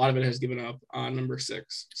team, and a lot of it has given up on number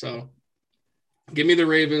 6. So give me the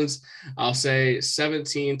Ravens. I'll say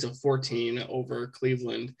 17-14 over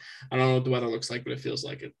Cleveland. I don't know what the weather looks like, but it feels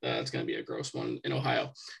like it. It's going to be a gross one in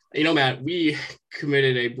Ohio. Matt, we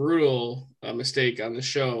committed a brutal mistake on the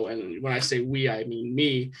show. And when I say we, I mean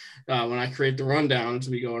me. When I create the rundowns,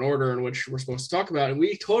 we go in order in which we're supposed to talk about. And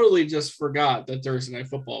we totally just forgot that Thursday Night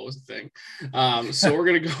Football was a thing. So we're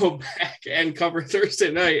going to go back and cover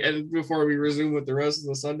Thursday night and before we resume with the rest of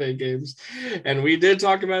the Sunday games. And we did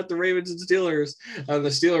talk about the Ravens and Steelers. The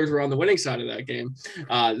Steelers were on the winning side of that game.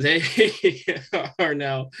 They are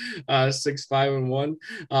now 6-5-1.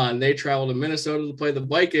 And they travel to Minnesota to play the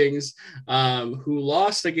Vikings, who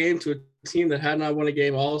lost a game to a team that had not won a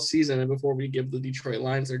game all season. And before we give the Detroit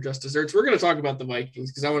Lions their just desserts, we're going to talk about the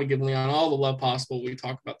Vikings because I want to give Leon all the love possible. We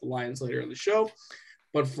talk about the Lions later in the show.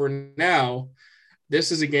 But for now,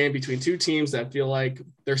 this is a game between two teams that feel like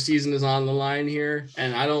their season is on the line here.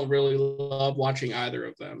 And I don't really love watching either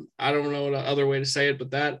of them. I don't know what other way to say it,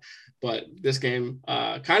 but this game,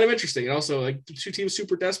 kind of interesting. And also, like, the two teams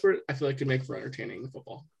super desperate, I feel like could make for entertaining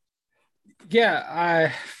football.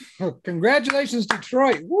 Yeah, congratulations,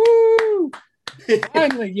 Detroit. Woo!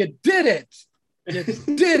 Finally, you did it. You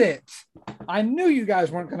did it. I knew you guys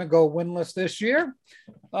weren't going to go winless this year.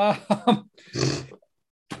 I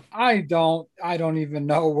don't even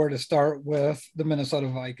know where to start with the Minnesota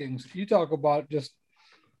Vikings. You talk about just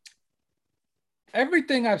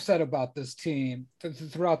everything I've said about this team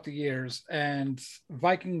throughout the years, and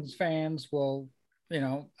Vikings fans will,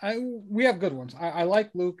 we have good ones. I like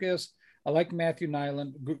Lucas. I like Matthew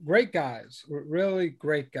Nyland. Great guys, really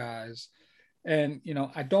great guys. And,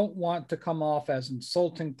 I don't want to come off as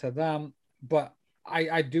insulting to them, but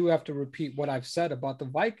I do have to repeat what I've said about the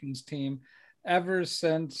Vikings team ever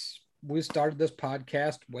since we started this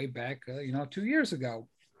podcast way back, 2 years ago.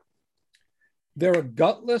 They're a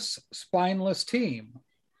gutless, spineless team.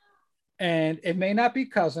 And it may not be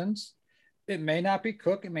Cousins. It may not be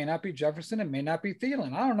Cook. It may not be Jefferson. It may not be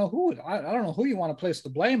Thielen. I don't know who. I don't know who you want to place the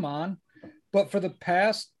blame on. But for the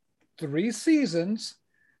past 3 seasons,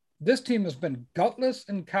 this team has been gutless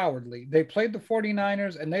and cowardly. They played the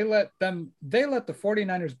 49ers and they let the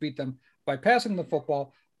 49ers beat them by passing the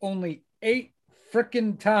football only 8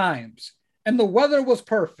 freaking times. And the weather was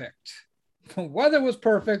perfect. The weather was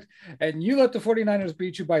perfect. And you let the 49ers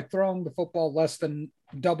beat you by throwing the football less than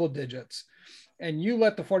double digits. And you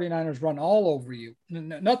let the 49ers run all over you.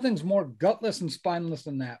 Nothing's more gutless and spineless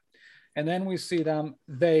than that. And then we see them,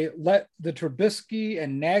 they let the Trubisky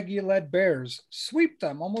and Nagy-led Bears sweep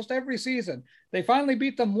them almost every season. They finally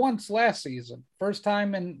beat them once last season. First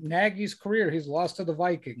time in Nagy's career, he's lost to the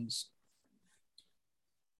Vikings.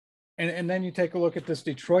 And then you take a look at this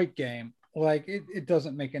Detroit game. Like, it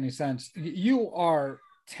doesn't make any sense. You are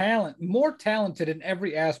more talented in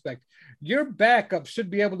every aspect. Your backup should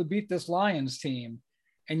be able to beat this Lions team,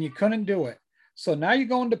 and you couldn't do it. So now you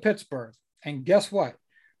go into Pittsburgh, and guess what?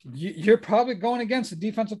 You're probably going against the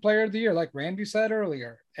defensive player of the year, like Randy said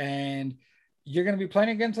earlier, and you're going to be playing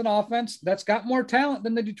against an offense that's got more talent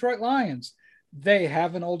than the Detroit Lions. They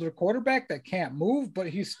have an older quarterback that can't move, but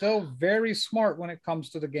he's still very smart when it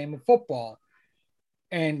comes to the game of football.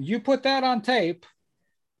 And you put that on tape.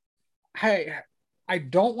 Hey, I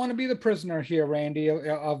don't want to be the prisoner here, Randy,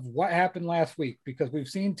 of what happened last week, because we've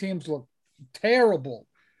seen teams look terrible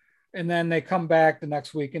and then they come back the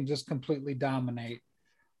next week and just completely dominate.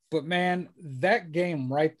 But man, that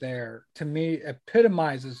game right there, to me,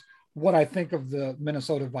 epitomizes what I think of the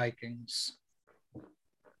Minnesota Vikings.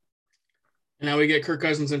 Now we get Kirk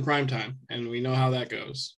Cousins in primetime, and we know how that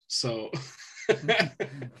goes. So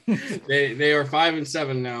they are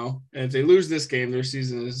 5-7 now, and if they lose this game, their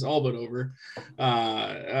season is all but over.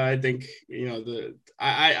 I think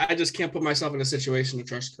I just can't put myself in a situation to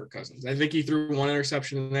trust Kirk Cousins. I think he threw 1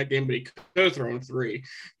 interception in that game, but he could have thrown 3.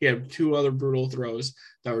 He had 2 other brutal throws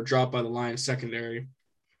that were dropped by the Lions secondary.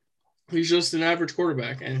 He's just an average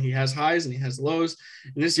quarterback, and he has highs and he has lows.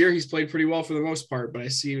 And this year he's played pretty well for the most part, but I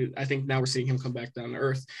think now we're seeing him come back down to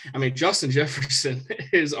earth. I mean, Justin Jefferson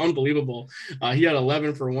is unbelievable. He had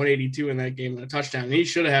 11 for 182 in that game and a touchdown, and he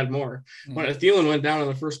should have had more. When Thielen went down in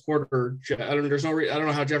the first quarter, I don't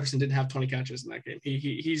know how Jefferson didn't have 20 catches in that game.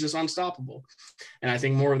 He's just unstoppable. And I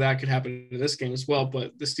think more of that could happen in this game as well.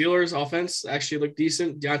 But the Steelers offense actually looked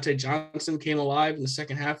decent. Deontay Johnson came alive in the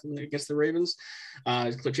second half against the Ravens.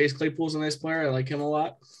 Chase Claypool's a nice player. I like him a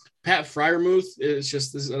lot. Pat Freiermuth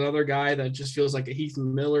is another guy that just feels like a Heath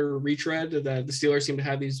Miller retread. That the Steelers seem to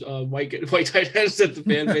have these white tight ends that the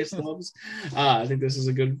fan base loves. I think this is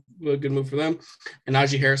a good move for them. And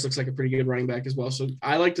Najee Harris looks like a pretty good running back as well. So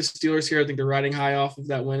I like the Steelers here. I think they're riding high off of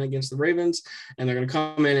that win against the Ravens, and they're going to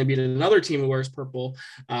come in and beat another team who wears purple.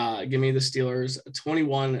 Give me the Steelers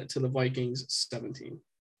 21 to the Vikings 17.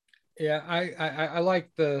 Yeah, I like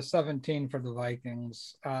the 17 for the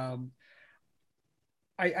Vikings.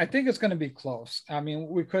 I think it's going to be close. I mean,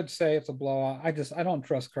 we could say it's a blowout. I don't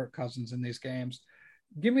trust Kirk Cousins in these games.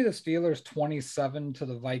 Give me the Steelers 27 to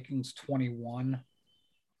the Vikings 21.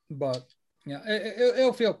 But yeah,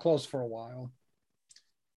 it'll feel close for a while.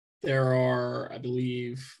 There are, I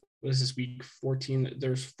believe, what is this, week 14?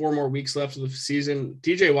 There's 4 more weeks left of the season.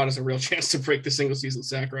 TJ Watt has a real chance to break the single season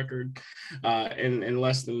sack record in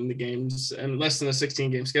less than the games and less than a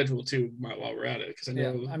 16-game schedule too, while we're at it. Because I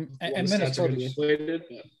know and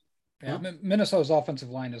Minnesota's offensive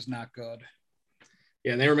line is not good.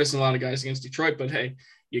 Yeah, they were missing a lot of guys against Detroit, but hey,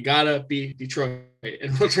 you gotta beat Detroit.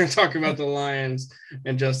 And we're going to talk about the Lions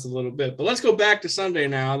in just a little bit. But let's go back to Sunday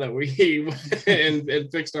now that we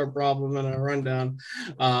and fixed our problem and our rundown.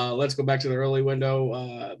 Let's go back to the early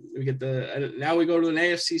window. Now we go to an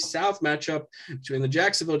AFC South matchup between the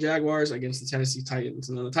Jacksonville Jaguars against the Tennessee Titans.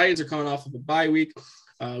 And then the Titans are coming off of a bye week.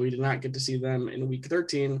 We did not get to see them in week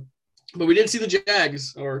 13. But we did see the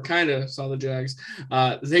Jags, or kind of saw the Jags.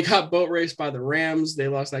 They got boat raced by the Rams. They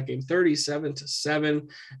lost that game 37-7. And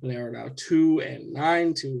they are now 2-9,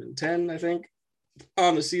 2-10, I think,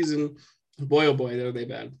 on the season. Boy, oh boy, are they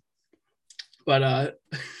bad. But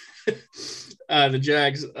the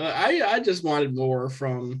Jags, I just wanted more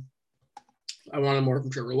from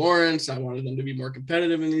Trevor Lawrence. I wanted them to be more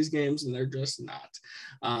competitive in these games, and they're just not.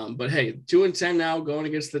 But hey, 2-10 now, going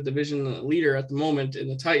against the division leader at the moment in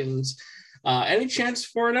the Titans. Any chance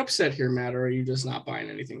for an upset here, Matt, or are you just not buying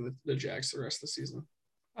anything with the Jags the rest of the season?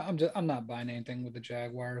 I'm not buying anything with the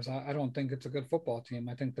Jaguars. I don't think it's a good football team.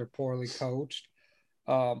 I think they're poorly coached.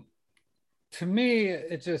 To me,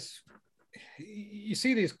 it just, you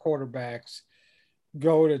see these quarterbacks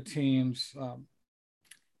go to teams.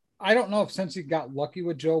 I don't know if Cincy got lucky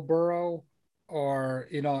with Joe Burrow, or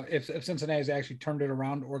if Cincinnati's actually turned it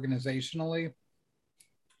around organizationally.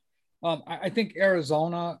 I think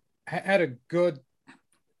Arizona had a good.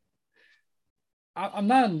 I'm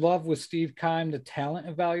not in love with Steve Keim, the talent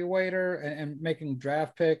evaluator, and making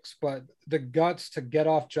draft picks, but the guts to get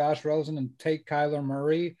off Josh Rosen and take Kyler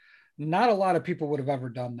Murray. Not a lot of people would have ever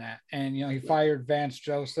done that. And he fired Vance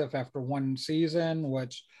Joseph after one season,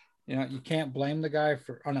 which you can't blame the guy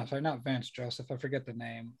for. Oh no, sorry, not Vance Joseph. I forget the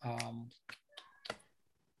name.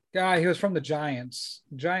 Guy, he was from the Giants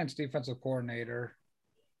defensive coordinator.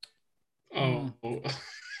 Oh,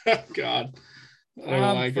 God.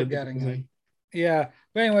 I'm forgetting him. Yeah.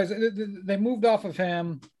 But anyways, they moved off of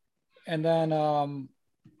him. And then,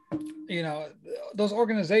 those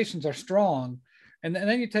organizations are strong. And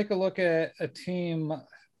then you take a look at a team,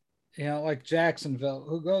 like Jacksonville,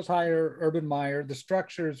 who goes hire Urban Meyer. The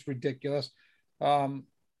structure is ridiculous. And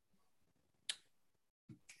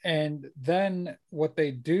then what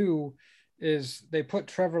they do is they put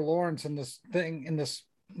Trevor Lawrence in this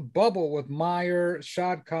bubble with Meyer,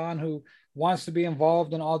 Shad Khan, who wants to be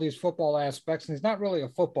involved in all these football aspects, and he's not really a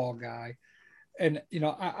football guy. And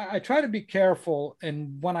I try to be careful,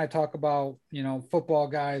 and when I talk about football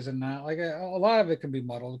guys and not, like, a lot of it can be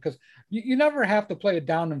muddled, because you never have to play a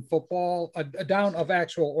down in football, a down of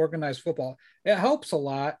actual organized football. It helps a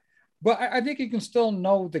lot, but I think you can still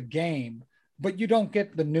know the game, but you don't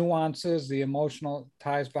get the nuances, the emotional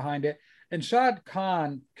ties behind it. And Shad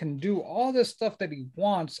Khan can do all this stuff that he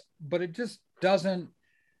wants, but it just doesn't.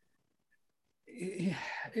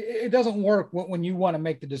 It doesn't work when you want to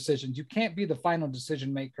make the decisions. You can't be the final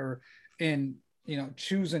decision maker in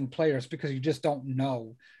choosing players, because you just don't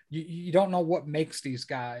know. You don't know what makes these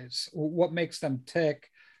guys, what makes them tick,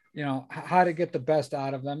 how to get the best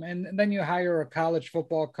out of them. And then you hire a college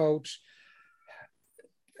football coach.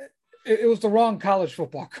 It was the wrong college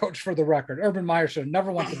football coach, for the record. Urban Meyer should have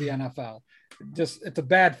never went to the NFL. It's a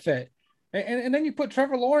bad fit. And then you put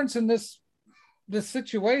Trevor Lawrence in this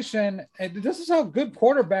situation, and this is how good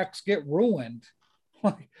quarterbacks get ruined.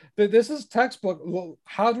 Like, this is textbook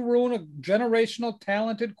how to ruin a generational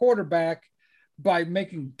talented quarterback by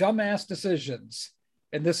making dumbass decisions.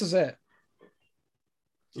 And this is it.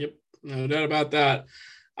 Yep, no doubt about that.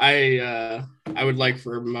 I would like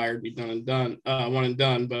for Urban Meyer to be one and done,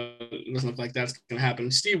 but it doesn't look like that's going to happen.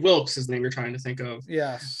 Steve Wilks is the name you're trying to think of.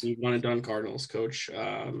 Yes. The one and done Cardinals coach,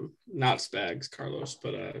 not Spags, Carlos,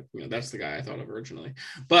 but that's the guy I thought of originally.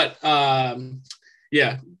 But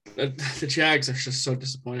yeah, the Jags are just so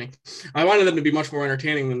disappointing. I wanted them to be much more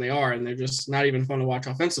entertaining than they are, and they're just not even fun to watch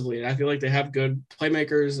offensively. And I feel like they have good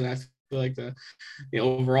playmakers, and I feel like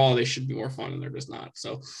overall they should be more fun, and they're just not.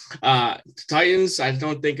 So Titans, I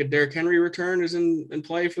don't think a Derrick Henry return is in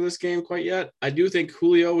play for this game quite yet. I do think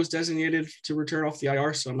Julio was designated to return off the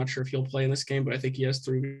IR, so I'm not sure if he'll play in this game, but I think he has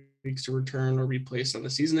 3 weeks to return or be placed on the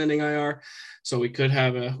season-ending IR. So we could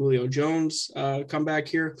have a Julio Jones come back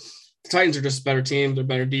here. The Titans are just a better team. They're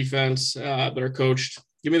better defense, better coached.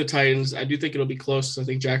 Give me the Titans. I do think it'll be close. I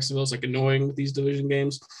think Jacksonville's annoying with these division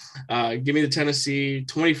games. Give me the Tennessee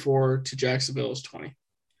 24 to Jacksonville's 20.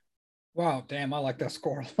 Wow, damn, I like that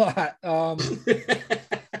score a lot.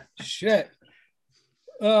 Shit.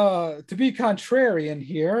 To be contrarian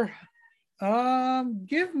here,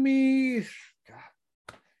 give me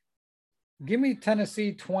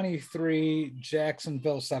Tennessee 23,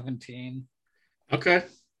 Jacksonville 17. Okay.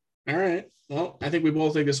 All right. Well, I think we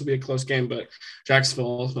both think this will be a close game, but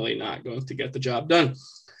Jacksonville ultimately not going to get the job done.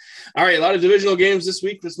 All right, a lot of divisional games this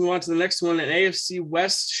week. Let's move on to the next one, an AFC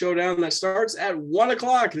West showdown that starts at 1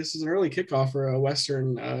 o'clock. This is an early kickoff for a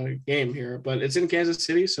Western game here, but it's in Kansas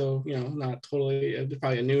City, so, not totally,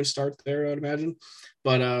 probably a noon start there, I would imagine.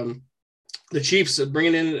 But the Chiefs are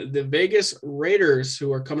bringing in the Vegas Raiders,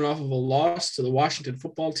 who are coming off of a loss to the Washington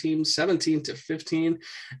football team, 17-15.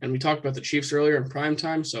 And we talked about the Chiefs earlier in prime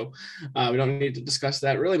time, so we don't need to discuss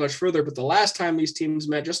that really much further. But the last time these teams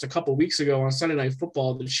met just a couple weeks ago on Sunday Night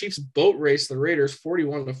Football, the Chiefs boat raced the Raiders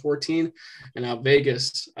 41-14. And now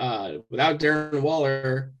Vegas, without Darren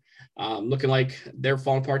Waller, looking like they're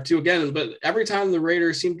falling apart too again. But every time the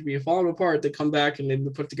Raiders seem to be falling apart, they come back and they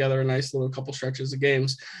put together a nice little couple stretches of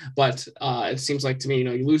games. But it seems like to me,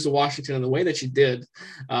 you lose to Washington in the way that you did.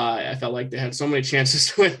 I felt like they had so many chances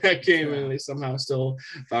to win that game, and they somehow still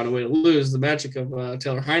found a way to lose. The magic of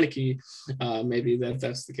Taylor Heineke, maybe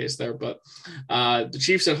that's the case there. But the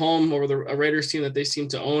Chiefs at home over the Raiders team that they seem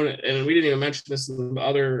to own, and we didn't even mention this in the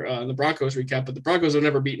other the Broncos recap, but the Broncos have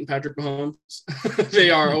never beaten Patrick Mahomes. They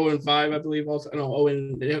are 0-5, I believe. Also, no,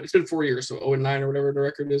 it's been 4 years, so 0-9 or whatever the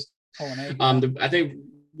record is. Oh, and eight, yeah. I think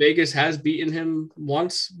Vegas has beaten him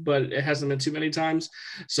once, but it hasn't been too many times.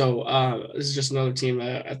 So this is just another team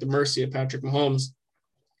at the mercy of Patrick Mahomes.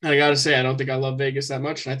 And I got to say, I don't think I love Vegas that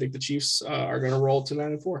much, and I think the Chiefs are going to roll to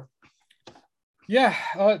 9-4. Yeah,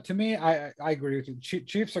 to me, I agree with you.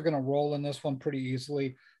 Chiefs are going to roll in this one pretty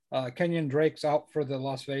easily. Kenyon Drake's out for the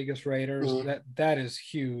Las Vegas Raiders. Mm-hmm. That is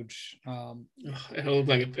huge. It looked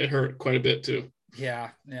like it hurt quite a bit too. Yeah.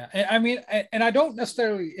 And, I mean, and I don't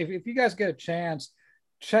necessarily. If you guys get a chance,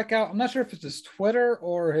 check out. I'm not sure if it's his Twitter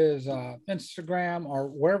or his Instagram or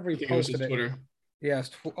wherever he posted it. Twitter. Yes.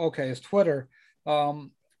 Okay, his Twitter.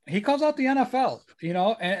 He calls out the NFL,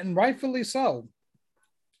 and rightfully so,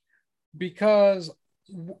 because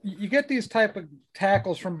you get these type of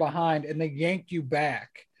tackles from behind and they yank you back.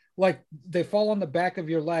 Like they fall on the back of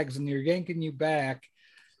your legs and you're yanking you back,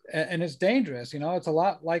 and it's dangerous. It's a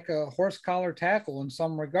lot like a horse collar tackle in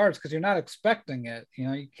some regards, because you're not expecting it.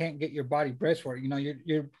 You can't get your body braced for it.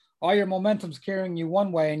 You're all your momentum's carrying you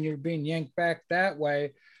one way and you're being yanked back that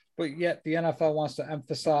way, but yet the NFL wants to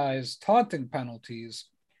emphasize taunting penalties.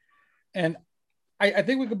 And I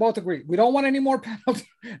think we could both agree we don't want any more penalties,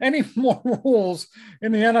 any more rules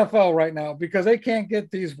in the NFL right now, because they can't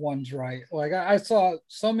get these ones right. Like I saw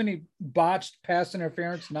so many botched pass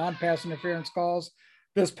interference, non-pass interference calls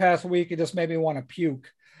this past week. It just made me want to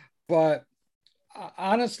puke. But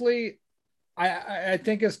honestly, I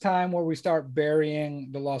think it's time where we start burying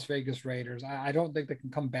the Las Vegas Raiders. I don't think they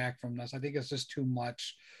can come back from this. I think it's just too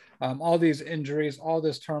much. All these injuries, all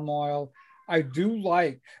this turmoil. I do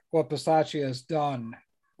like what Bisaccia has done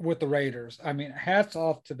with the Raiders. I mean, hats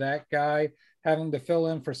off to that guy, having to fill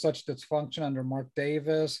in for such dysfunction under Mark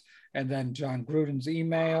Davis and then John Gruden's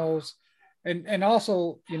emails. And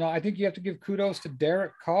also, I think you have to give kudos to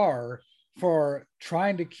Derek Carr for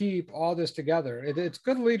trying to keep all this together. It's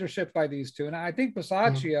good leadership by these two. And I think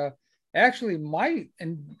Bisaccia actually might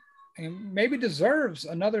and maybe deserves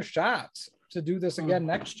another shot to do this again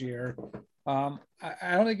next year.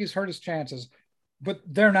 I don't think he's hurt his chances, but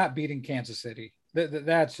they're not beating Kansas City.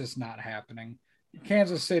 That's just not happening.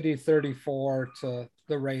 Kansas City 34 to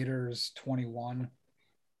the Raiders 21.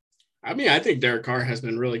 I mean, I think Derek Carr has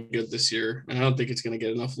been really good this year, and I don't think it's going to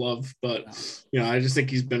get enough love. But I just think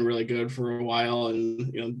he's been really good for a while.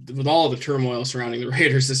 And with all the turmoil surrounding the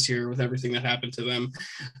Raiders this year, with everything that happened to them,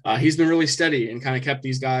 he's been really steady and kind of kept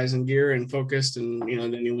these guys in gear and focused. And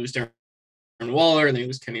then you lose Darren Waller, and then you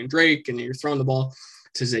lose Kenyon Drake, and you're throwing the ball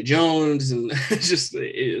to Zay Jones, and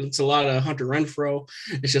it's a lot of Hunter Renfrow.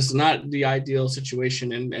 It's just not the ideal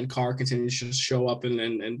situation, and Carr continues to just show up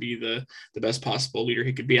and be the best possible leader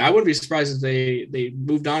he could be. I wouldn't be surprised if they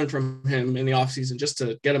moved on from him in the offseason just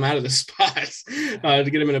to get him out of the spot, to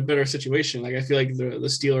get him in a better situation. Like I feel like the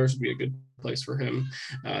Steelers would be a good place for him.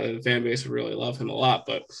 The fan base would really love him a lot,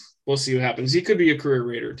 but we'll see what happens. He could be a career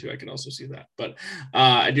Raider too. I can also see that. But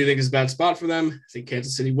I do think it's a bad spot for them. I think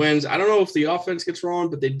Kansas City wins. I don't know if the offense gets wrong,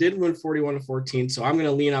 but they did win 41-14. So I'm going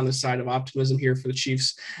to lean on the side of optimism here for the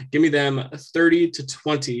Chiefs. Give me them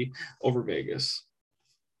 30-20 over Vegas.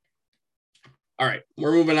 All right,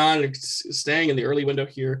 we're moving on, staying in the early window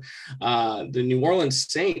here. The New Orleans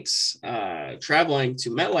Saints traveling to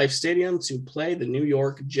MetLife Stadium to play the New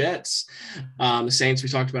York Jets. The Saints, we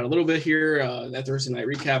talked about a little bit here, that Thursday night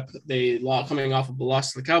recap. They coming off of a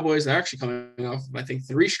loss to the Cowboys. They're actually coming off of, I think,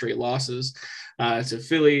 3 straight losses to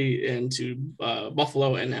Philly and to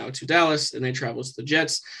Buffalo and now to Dallas, and they travel to the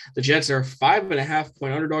Jets. The Jets are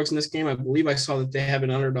 5.5-point underdogs in this game. I believe I saw that they have been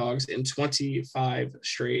underdogs in 25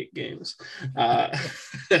 straight games.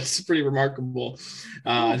 That's pretty remarkable.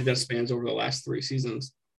 I think that spans over the last 3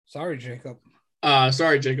 seasons. Sorry, Jacob.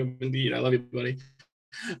 Indeed. I love you, buddy.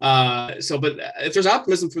 But if there's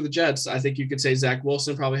optimism for the Jets, I think you could say Zach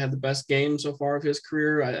Wilson probably had the best game so far of his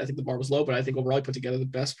career. I think the bar was low, but I think overall he put together the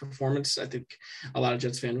best performance. I think a lot of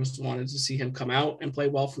Jets fans wanted to see him come out and play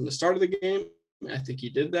well from the start of the game. I think he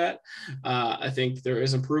did that. I think there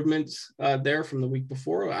is improvement there from the week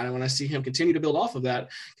before. I want to see him continue to build off of that,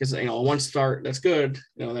 because one start, that's good.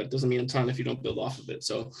 That doesn't mean a ton if you don't build off of it.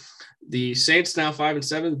 So the Saints now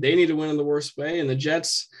 5-7. They need to win in the worst way, and the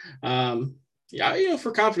Jets.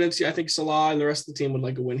 For confidence, I think Salah and the rest of the team would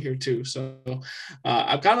like a win here too. So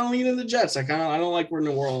I'm kind of leaning the Jets. I don't like where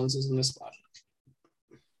New Orleans is in this spot.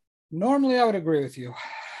 Normally, I would agree with you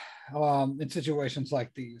in situations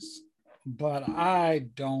like these, but I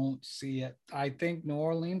don't see it. I think New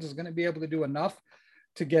Orleans is going to be able to do enough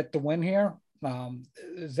to get the win here.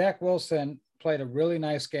 Zach Wilson played a really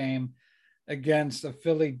nice game against a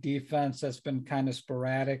Philly defense that's been kind of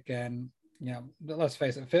sporadic, and let's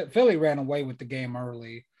face it, Philly ran away with the game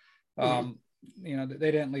early. They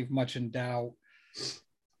didn't leave much in doubt.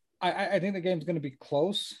 I think the game's going to be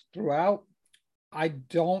close throughout. I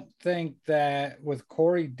don't think that with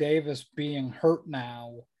Corey Davis being hurt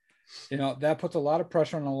now, that puts a lot of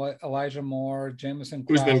pressure on Elijah Moore, Jamison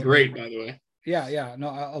Who's Crowder. been great, by the way. Yeah. No,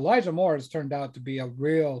 Elijah Moore has turned out to be a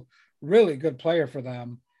really good player for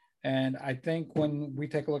them. And I think when we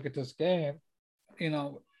take a look at this game, kind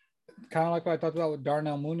of like what I talked about with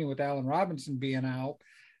Darnell Mooney with Allen Robinson being out,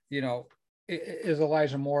 is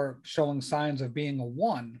Elijah Moore showing signs of being a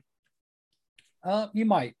one? You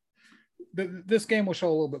might. This game will show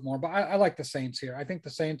a little bit more, but I like the Saints here. I think the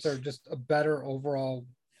Saints are just a better overall.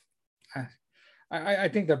 I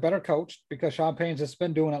think they're better coached because Sean Payne's just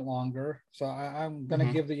been doing it longer. So I'm going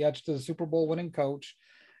to give the edge to the Super Bowl winning coach.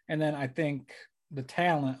 And then I think the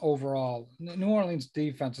talent overall, New Orleans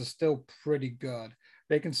defense is still pretty good.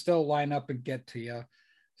 They can still line up and get to you.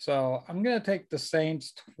 So I'm going to take the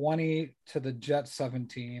Saints 20 to the Jets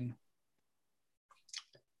 17.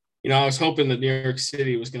 I was hoping that New York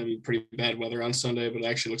City was going to be pretty bad weather on Sunday, but it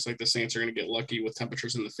actually looks like the Saints are going to get lucky with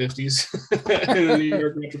temperatures in the 50s in the New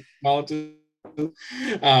York metropolitan.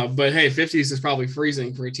 But hey, 50s is probably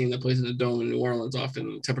freezing for a team that plays in a dome in New Orleans,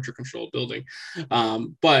 often a temperature-controlled building.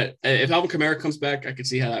 But if Alvin Kamara comes back, I could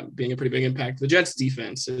see how that being a pretty big impact. The Jets'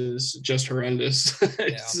 defense is just horrendous.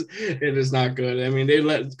 It is not good. I mean, they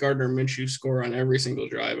let Gardner Minshew score on every single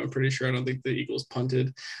drive. I'm pretty sure. I don't think the Eagles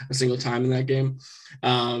punted a single time in that game.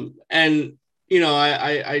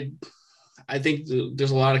 I think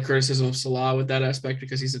there's a lot of criticism of Salah with that aspect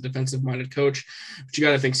because he's a defensive-minded coach. But you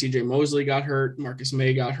got to think C.J. Mosley got hurt. Marcus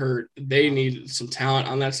May got hurt. They need some talent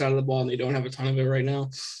on that side of the ball, and they don't have a ton of it right now.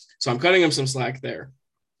 So I'm cutting them some slack there.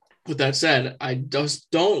 With that said, I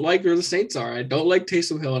just don't like where the Saints are. I don't like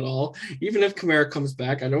Taysom Hill at all. Even if Kamara comes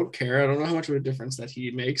back, I don't care. I don't know how much of a difference that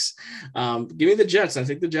he makes. Give me the Jets. I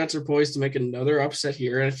think the Jets are poised to make another upset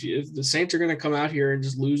here. And if the Saints are going to come out here and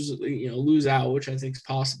just lose out, which I think is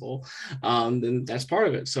possible, then that's part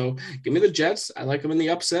of it. So give me the Jets. I like them in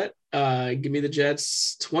the upset. Give me the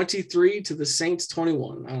Jets 23 to the Saints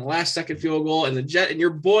 21 on a last-second field goal. And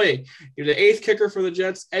your boy, you're the eighth kicker for the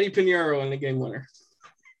Jets, Eddie Pinheiro, in the game winner.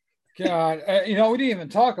 God, we didn't even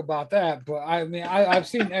talk about that, but I mean, I've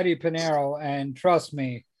seen Eddie Pinheiro, and trust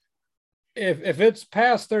me, if it's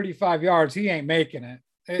past 35 yards, he ain't making it.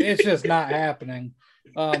 It's just not happening.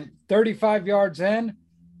 35 yards in,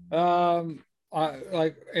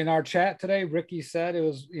 like in our chat today, Ricky said it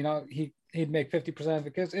was, he'd make 50% of it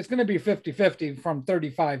because it's going to be 50-50 from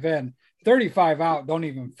 35 in. 35 out, don't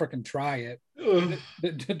even freaking try it.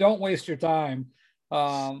 Don't waste your time.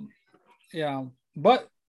 But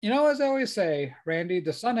as I always say, Randy,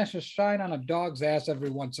 the sun has to shine on a dog's ass every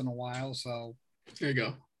once in a while. So there you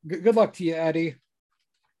go. Good luck to you, Eddie.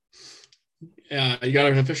 Yeah, you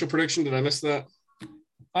got an official prediction? Did I miss that?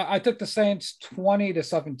 I took the Saints 20 to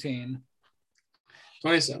 17.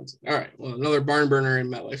 27. All right. Well, another barn burner in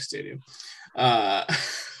MetLife Stadium.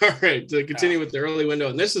 All right, to continue with the early window,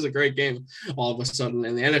 and this is a great game all of a sudden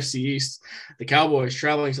in the NFC East. The Cowboys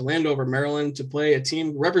traveling to Landover, Maryland to play a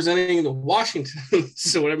team representing the Washington.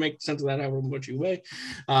 So would it make sense of that however much you weigh?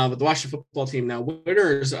 But the Washington football team now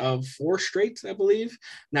winners of 4 straight, I believe,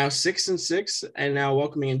 now 6-6, and now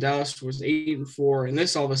welcoming in Dallas was 8-4. And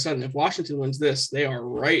this all of a sudden, if Washington wins this, they are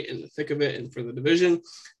right in the thick of it. And for the division,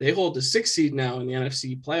 they hold the 6th seed now in the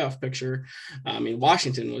NFC playoff picture. I mean,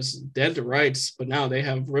 Washington was dead to rights, but now they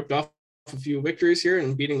have ripped off a few victories here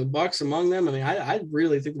and beating the Bucs among them. I mean, I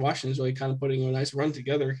really think Washington's really kind of putting a nice run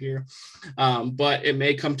together here. But it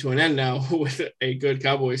may come to an end now with a good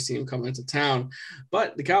Cowboys team coming into town.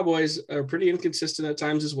 But the Cowboys are pretty inconsistent at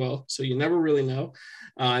times as well, so you never really know.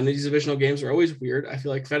 And these divisional games are always weird. I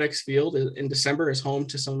feel like FedEx Field in December is home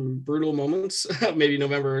to some brutal moments. Maybe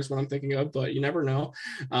November is what I'm thinking of, but you never know.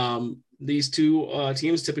 These two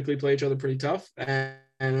teams typically play each other pretty tough,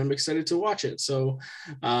 and I'm excited to watch it. So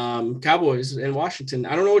Cowboys in Washington,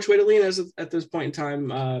 I don't know which way to lean at this point in time,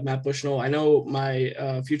 Matt Bushnell. I know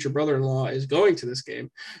my future brother-in-law is going to this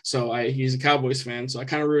game. So he's a Cowboys fan. So I'm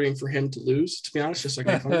kind of rooting for him to lose, to be honest, just so I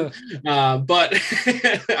can have fun. But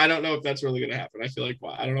I don't know if that's really going to happen. I feel like,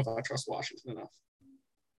 I don't know if I trust Washington enough.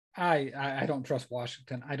 I don't trust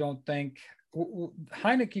Washington. I don't think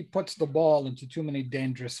Heineke puts the ball into too many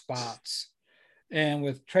dangerous spots. And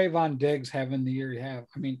with Trayvon Diggs having the year he have,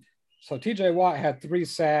 I mean, so TJ Watt had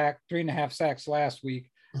 3.5 sacks last week.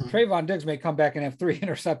 Mm-hmm. Trayvon Diggs may come back and have 3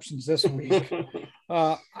 interceptions this week.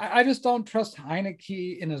 I just don't trust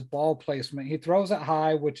Heineke in his ball placement. He throws it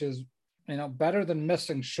high, which is, better than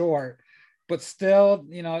missing short. But still,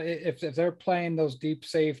 if they're playing those deep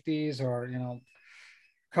safeties or,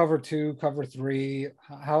 cover 2, cover 3,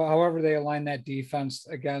 however they align that defense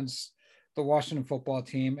against the Washington football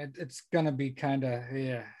team, it's going to be kind of,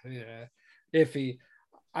 iffy.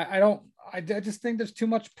 I just think there's too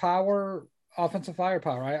much power, offensive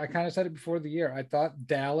firepower. I kind of said it before the year. I thought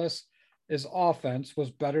Dallas' offense was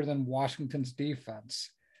better than Washington's defense.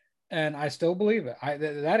 And I still believe it.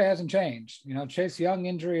 That hasn't changed. Chase Young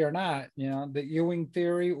injury or not, the Ewing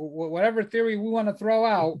theory, whatever theory we want to throw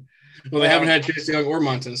out. Well, they haven't had Chase Young or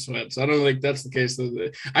Montez Sweat, so I don't think that's the case.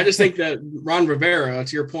 I just think that Ron Rivera,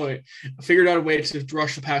 to your point, figured out a way to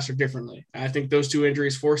rush the passer differently. I think those two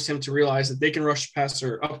injuries forced him to realize that they can rush the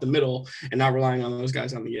passer up the middle and not relying on those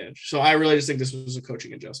guys on the edge. So I really just think this was a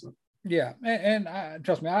coaching adjustment. Yeah, and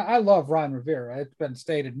trust me, I love Ron Rivera. It's been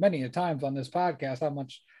stated many a times on this podcast how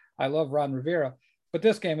much I love Ron Rivera. But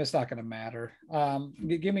this game, it's not going to matter.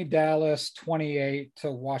 Give me Dallas 28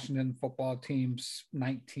 to Washington football team's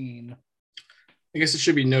 19. I guess it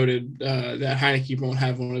should be noted that Heinicke won't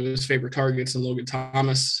have one of his favorite targets in Logan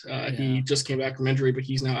Thomas. He just came back from injury, but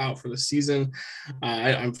he's now out for the season.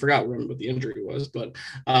 I forgot what the injury was, but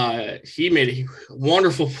he made a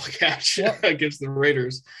wonderful catch against the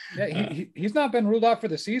Raiders. Yeah, he's not been ruled out for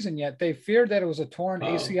the season yet. They feared that it was a torn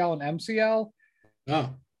ACL and MCL. Oh.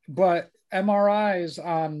 But MRIs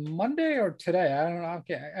on Monday or today, I don't know.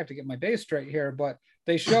 I have to get my days straight here, but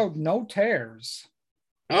they showed no tears.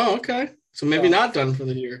 Oh, okay. So maybe not done for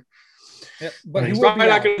the year. Yeah, but he's probably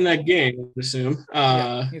not going to that game, I would assume.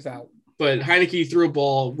 He's out. But Heinicke threw a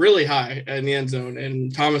ball really high in the end zone,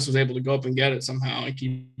 and Thomas was able to go up and get it somehow and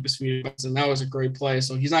keep his feet. And that was a great play.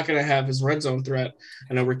 So he's not going to have his red zone threat.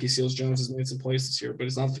 I know Ricky Seals-Jones has made some plays this year, but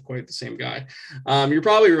it's not quite the same guy. You're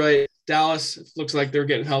probably right. Dallas looks like they're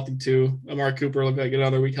getting healthy too. Amari Cooper looked like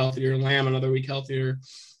another week healthier. Lamb another week healthier.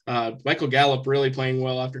 Michael Gallup really playing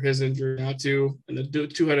well after his injury now too. And the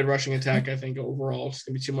two-headed rushing attack, I think overall it's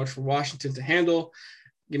going to be too much for Washington to handle.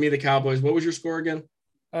 Give me the Cowboys. What was your score again?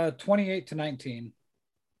 28 to 19.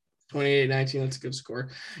 28-19, that's a good score.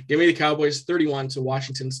 Give me the Cowboys 31 to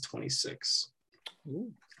Washington's 26.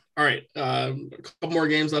 Ooh. All right, a couple more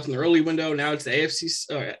games left in the early window. Now it's the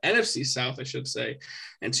NFC South, I should say,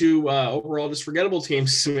 and two overall just forgettable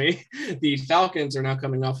teams to me. The Falcons are now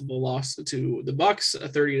coming off of a loss to the Bucs,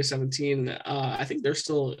 30-17. I think they're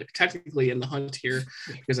still technically in the hunt here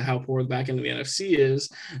because of how poor the back end of the NFC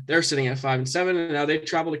is. They're sitting at 5-7, and now they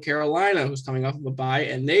travel to Carolina, who's coming off of a bye,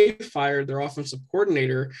 and they fired their offensive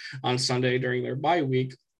coordinator on Sunday during their bye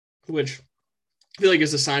week, which I feel like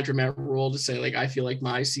it's a sign for Matt Rule to say, like, I feel like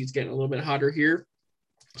my seat's getting a little bit hotter here.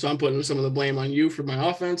 So I'm putting some of the blame on you for my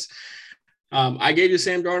offense. I gave you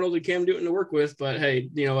Sam Darnold and Cam Newton to work with, but hey,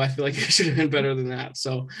 I feel like it should have been better than that.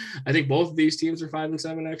 So I think both of these teams are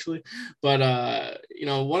 5-7 actually. But,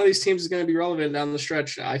 one of these teams is going to be relevant down the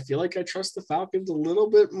stretch. I feel like I trust the Falcons a little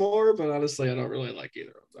bit more, but honestly, I don't really like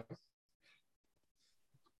either of them.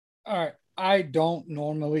 All right. I don't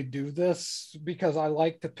normally do this because I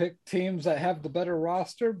like to pick teams that have the better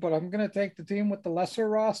roster, but I'm going to take the team with the lesser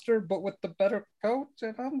roster, but with the better coach,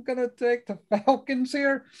 and I'm going to take the Falcons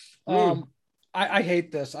here. I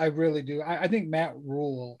hate this. I really do. I think Matt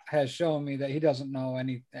Rule has shown me that he doesn't know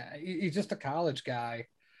anything. He's just a college guy,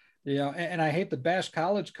 and I hate to bash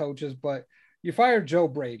college coaches, but you fired Joe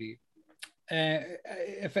Brady.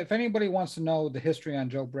 If anybody wants to know the history on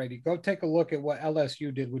Joe Brady, go take a look at what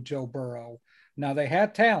LSU did with Joe Burrow. Now, they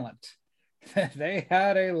had talent. They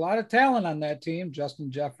had a lot of talent on that team.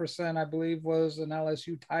 Justin Jefferson, I believe, was an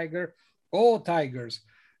LSU Tiger. Gold Tigers,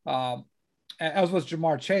 as was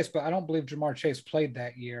Jamar Chase, but I don't believe Jamar Chase played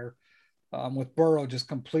that year with Burrow just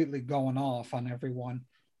completely going off on everyone.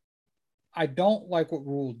 I don't like what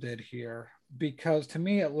Rule did here because, to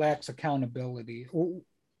me, it lacks accountability.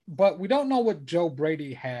 But we don't know what Joe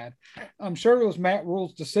Brady had. I'm sure it was Matt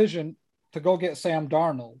Rule's decision to go get Sam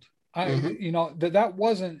Darnold. That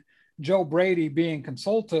wasn't Joe Brady being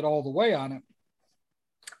consulted all the way on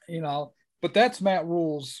it. But that's Matt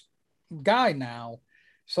Rule's guy now.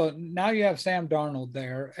 So now you have Sam Darnold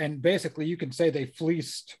there, and basically you can say they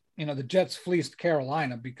fleeced, the Jets fleeced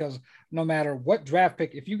Carolina, because no matter what draft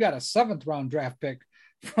pick, if you got a 7th round draft pick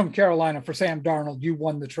from Carolina for Sam Darnold, you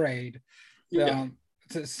won the trade. Yeah.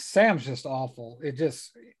 Sam's just awful.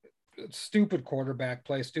 Stupid quarterback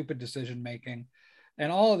play, stupid decision making,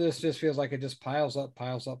 and all of this just feels like it just piles up.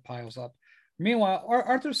 Meanwhile,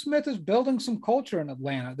 Arthur Smith is building some culture in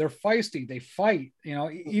Atlanta. They're feisty. They fight.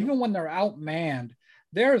 Even when they're outmanned,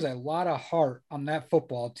 there's a lot of heart on that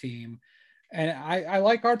football team, and I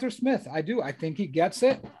like Arthur Smith. I do. I think he gets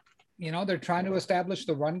it. They're trying to establish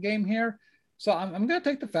the run game here. So I'm going to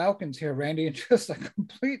take the Falcons here, Randy, and just a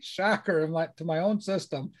complete shocker to my own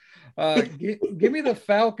system. Give me the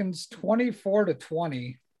Falcons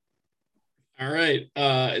 24-20. All All right.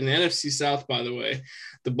 In the NFC South, by the way,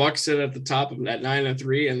 the Bucs sit at the top of at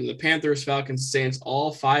 9-3, and the Panthers, Falcons, Saints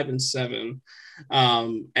all 5-7.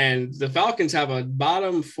 And the Falcons have a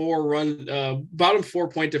bottom four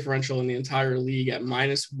point differential in the entire league at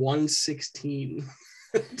 -116.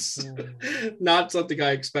 It's not something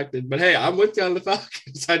I expected, but hey, I'm with you on the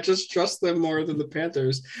Falcons. I just trust them more than the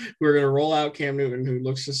Panthers, who are going to roll out Cam Newton, who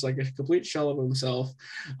looks just like a complete shell of himself.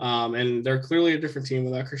 And they're clearly a different team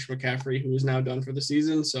without Christian McCaffrey, who is now done for the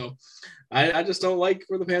season. So I just don't like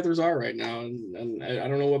where the Panthers are right now. And I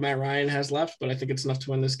don't know what Matt Ryan has left, but I think it's enough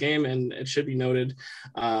to win this game. And it should be noted.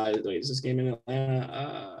 Is this game in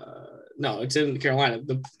Atlanta? No, it's in Carolina.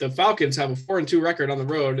 The Falcons have a 4-2 record on the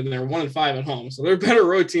road, and they're 1-5 at home. So they're a better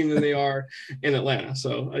road team than they are in Atlanta.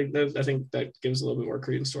 So I think that gives a little bit more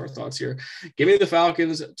credence to our thoughts here. Give me the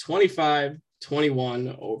Falcons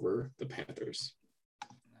 25-21 over the Panthers.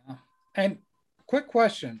 And quick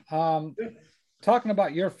question. Talking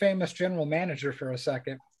about your famous general manager for a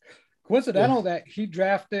second. Coincidental that he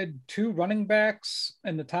drafted 2 running backs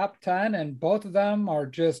in the top 10, and both of them are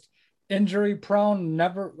just injury prone,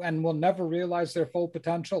 will never realize their full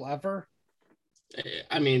potential ever.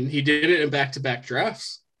 I mean, he did it in back-to-back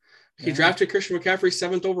drafts. He drafted Christian McCaffrey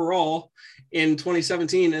 7th overall in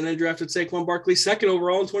 2017, and then drafted Saquon Barkley 2nd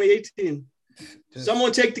overall in 2018.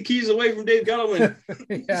 Someone take the keys away from Dave Gettleman.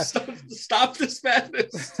 Stop this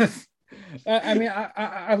madness. I mean,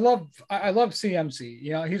 I love CMC.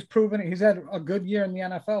 You know, he's proven he's had a good year in the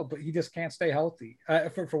NFL, but he just can't stay healthy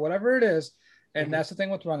for whatever it is. And that's the thing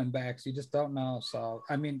with running backs. You just don't know. So,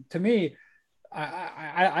 I mean, to me,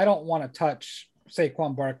 I don't want to touch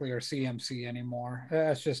Saquon Barkley or CMC anymore.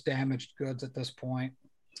 That's just damaged goods at this point.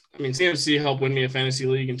 I mean, CMC helped win me a fantasy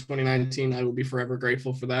league in 2019. I will be forever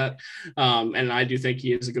grateful for that. And I do think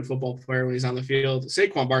he is a good football player when he's on the field.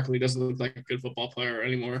 Saquon Barkley doesn't look like a good football player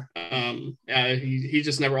anymore. He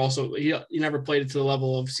just never he never played it to the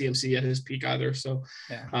level of CMC at his peak either. So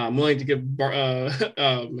I'm willing to give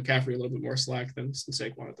McCaffrey a little bit more slack than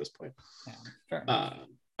Saquon at this point. Yeah, fair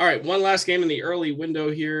all right, one last game in the early window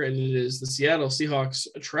here, and it is the Seattle Seahawks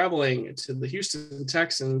traveling to the Houston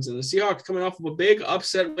Texans. And the Seahawks coming off of a big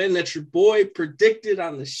upset win that your boy predicted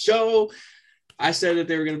on the show. I said that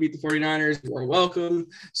they were going to beat the 49ers. You are welcome.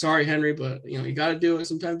 Sorry, Henry, but you got to do it.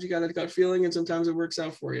 Sometimes you got a gut feeling, and sometimes it works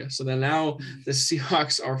out for you. So then now the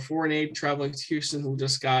Seahawks are 4-8 traveling to Houston, who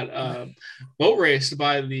just got boat raced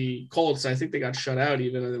by the Colts. I think they got shut out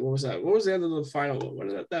even. What was that? What was the end of the final? What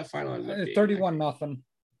did that final end up being? 31-0.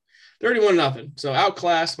 31-0. So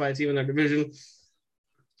outclassed by a team in their division.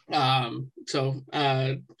 I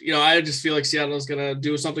just feel like Seattle is going to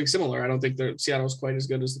do something similar. I don't think that Seattle is quite as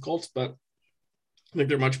good as the Colts, but I think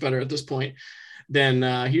they're much better at this point than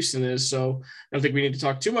Houston is. So I don't think we need to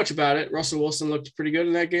talk too much about it. Russell Wilson looked pretty good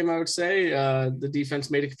in that game, I would say. The defense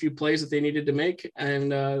made a few plays that they needed to make,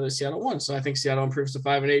 and the Seattle won. So I think Seattle improves to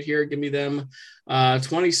 5-8 here. Give me them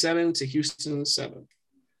 27 to Houston 7.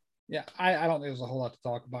 Yeah, I don't think there's a whole lot to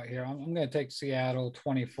talk about here. I'm going to take Seattle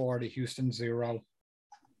 24 to Houston 0.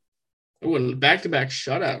 Back-to-back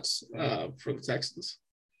shutouts for the Texans.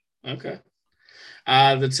 Okay.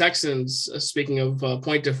 The Texans, speaking of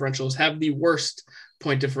point differentials, have the worst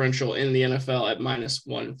point differential in the NFL at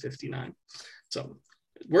 -159. So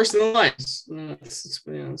worse than the Lions. It's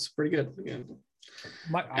pretty good. Again.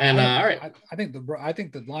 All right. I think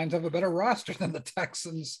the Lions have a better roster than the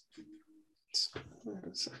Texans.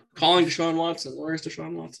 Calling Deshaun Watson. Where's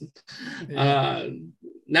Deshaun Watson?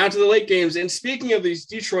 Now to the late games. And speaking of these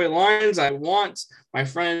Detroit Lions, I want my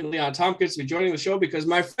friend Leon Tompkins to be joining the show because,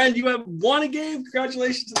 my friend, you have won a game.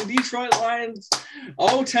 Congratulations to the Detroit Lions.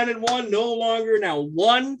 10-1, no longer. Now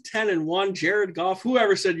 10-1. Jared Goff,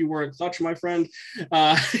 whoever said you weren't clutch, my friend.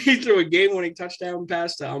 He threw a game-winning touchdown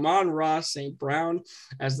pass to Amon-Ra St. Brown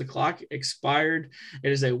as the clock expired.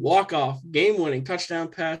 It is a walk-off game-winning touchdown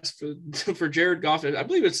pass for Jared Goff. I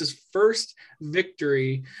believe it's his first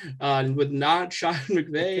victory with not Sean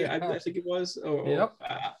McVay. I think it was.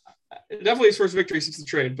 Definitely his first victory since the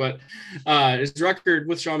trade, but his record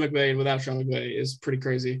with Sean McVay and without Sean McVay is pretty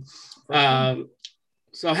crazy.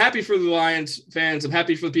 So I'm happy for the Lions fans. I'm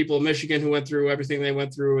happy for the people of Michigan who went through everything they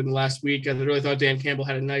went through in the last week. I really thought Dan Campbell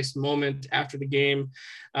had a nice moment after the game,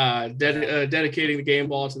 dedicating the game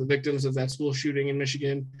ball to the victims of that school shooting in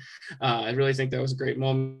Michigan. I really think that was a great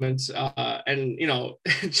moment.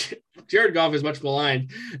 Jared Goff is much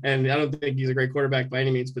maligned, and I don't think he's a great quarterback by any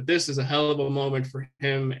means, but this is a hell of a moment for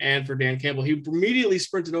him and for Dan Campbell. He immediately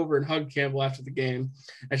sprinted over and hugged Campbell after the game.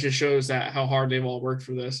 That just shows that how hard they've all worked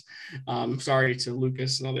for this. Sorry to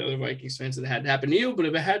Lucas and all the other Vikings fans that it had to happen to you, but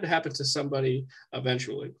if it had to happen to somebody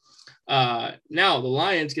eventually. Now the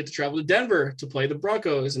Lions get to travel to Denver to play the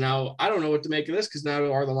Broncos. Now, I don't know what to make of this, because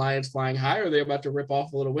now are the Lions flying high? Are they about to rip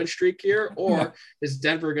off a little win streak here? Or is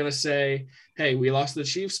Denver going to say, hey, we lost the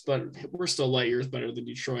Chiefs, but we're still light years better than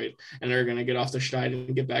Detroit, and they're going to get off their schneid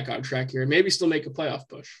and get back on track here and maybe still make a playoff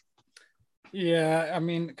push? Yeah, I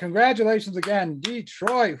mean, congratulations again,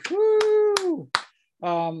 Detroit. Woo!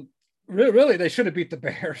 Really, they should have beat the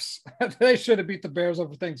Bears. They should have beat the Bears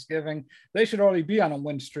over Thanksgiving. They should already be on a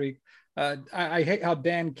win streak. I hate how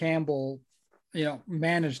Dan Campbell,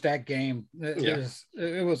 managed that game.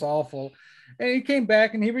 It was awful. And he came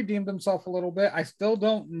back and he redeemed himself a little bit. I still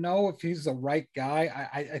don't know if he's the right guy.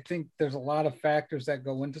 I think there's a lot of factors that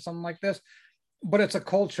go into something like this, but it's a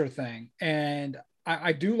culture thing. And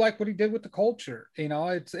I do like what he did with the culture.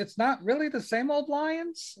 It's not really the same old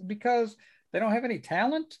Lions because they don't have any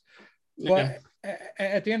talent. But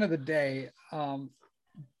at the end of the day, I'm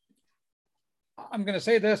going to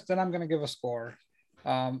say this, then I'm going to give a score.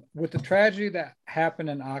 With the tragedy that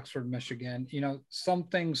happened in Oxford, Michigan, some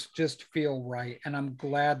things just feel right. And I'm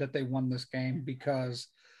glad that they won this game because,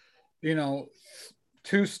 2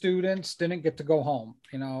 students didn't get to go home.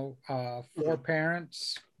 4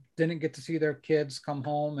 parents didn't get to see their kids come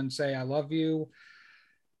home and say, I love you.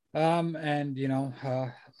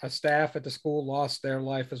 A staff at the school lost their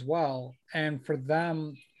life as well. And for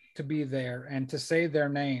them to be there and to say their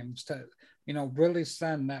names, to, really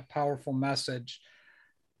send that powerful message,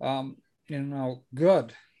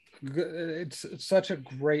 good. It's such a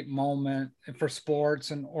great moment for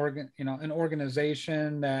sports and an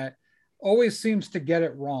organization that always seems to get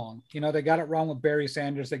it wrong. They got it wrong with Barry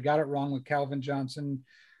Sanders. They got it wrong with Calvin Johnson.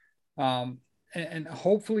 And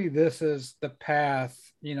hopefully this is the path,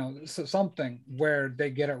 something where they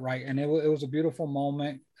get it right. And it was a beautiful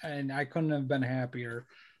moment, and I couldn't have been happier.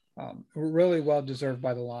 Really well deserved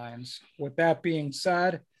by the Lions. With that being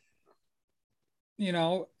said,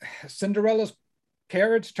 Cinderella's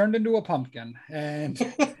carriage turned into a pumpkin, and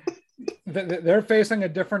they're facing a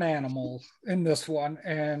different animal in this one.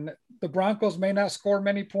 And the Broncos may not score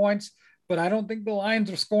many points, but I don't think the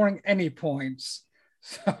Lions are scoring any points.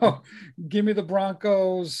 So give me the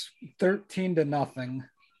Broncos 13-0.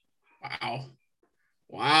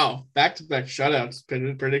 Wow. Back-to-back shutouts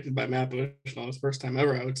predicted by Matt Bushnell. It's the first time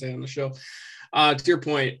ever, I would say, on the show. To your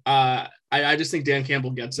point, I just think Dan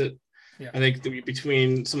Campbell gets it. Yeah. I think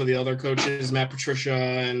between some of the other coaches, Matt Patricia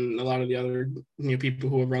and a lot of the other people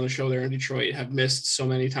who have run the show there in Detroit have missed so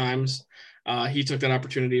many times. He took that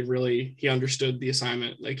opportunity. Really, he understood the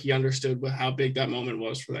assignment. Like, he understood how big that moment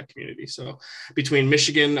was for that community. So between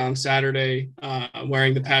Michigan on Saturday,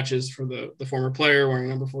 wearing the patches for the former player, wearing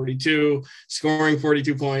number 42, scoring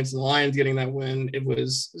 42 points, and the Lions getting that win,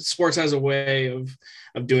 sports has a way of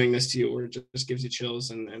doing this to you, where it just gives you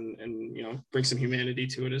chills and brings some humanity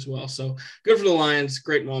to it as well. So good for the Lions.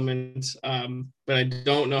 Great moment. But I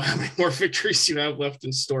don't know how many more victories you have left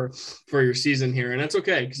in store for your season here. And that's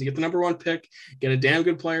okay, because you get the number 1 pick, get a damn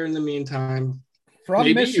good player in the meantime.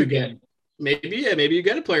 From Michigan. Maybe you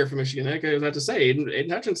get a player from Michigan. I was about to say,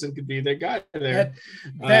 Aiden Hutchinson could be the guy there.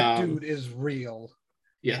 That dude is real.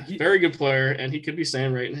 Yeah, very good player, and he could be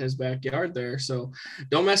staying right in his backyard there. So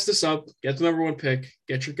don't mess this up. Get the number 1 pick.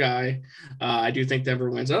 Get your guy. I do think Denver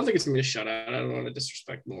wins. I don't think it's going to be a shutout. I don't want to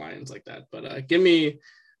disrespect the Lions like that. But give me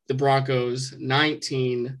the Broncos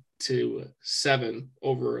 19-7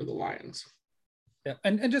 over the Lions. Yeah,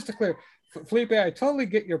 and just to clear, Felipe, I totally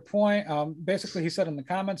get your point. Basically, he said in the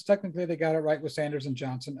comments, technically they got it right with Sanders and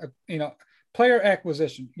Johnson. Player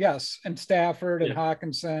acquisition, yes, and Stafford and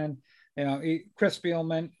Hawkinson. Chris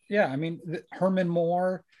Spielman. Yeah, I mean, Herman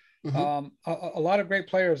Moore, a lot of great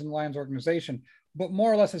players in the Lions organization, but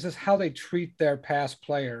more or less it's just how they treat their past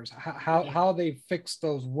players, how they fix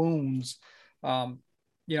those wounds.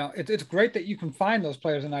 It's great that you can find those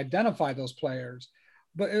players and identify those players,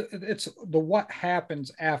 but it's the what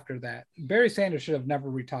happens after that. Barry Sanders should have never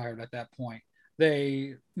retired at that point.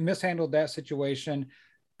 They mishandled that situation.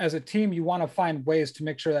 As a team, you want to find ways to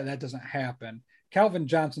make sure that doesn't happen. Calvin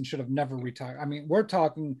Johnson should have never retired. I mean, we're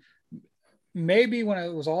talking maybe when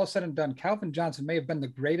it was all said and done, Calvin Johnson may have been the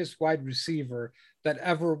greatest wide receiver that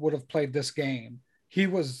ever would have played this game. He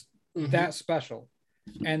was that special,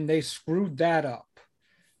 and they screwed that up.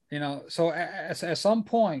 So at some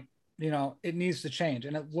point, it needs to change.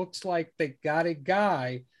 And it looks like they got a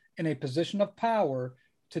guy in a position of power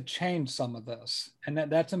to change some of this. And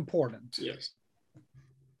that's important. Yes.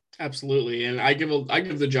 Absolutely. And I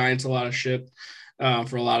give the Giants a lot of shit.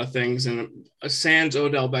 for a lot of things. And sans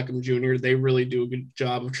Odell Beckham Jr., they really do a good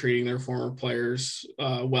job of treating their former players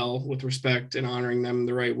well, with respect and honoring them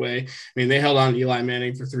the right way. I mean, they held on to Eli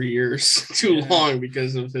Manning for 3 years too long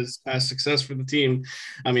because of his past success for the team.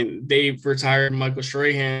 I mean, they retired Michael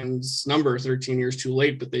Strahan's number 13 years too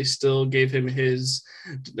late, but they still gave him his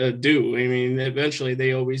due. I mean, eventually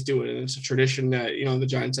they always do it. And it's a tradition that, the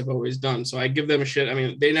Giants have always done. So I give them a shit. I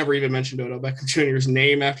mean, they never even mentioned Odell Beckham Jr.'s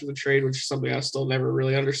name after the trade, which is something I still never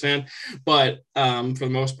really understand. But for the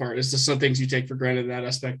most part, it's just some things you take for granted in that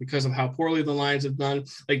aspect because of how poorly the Lions have done.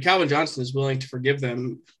 Like Calvin Johnson is willing to forgive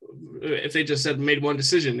them if they just made one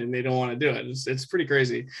decision and they don't want to do it. It's pretty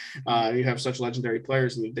crazy. You have such legendary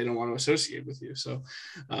players and they don't want to associate with you. So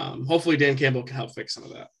hopefully Dan Campbell can help fix some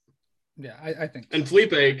of that. Yeah, I think. And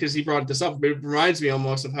Felipe, because he brought this up, it reminds me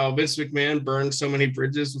almost of how Vince McMahon burned so many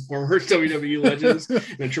bridges with former WWE legends,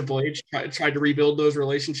 and Triple H tried to rebuild those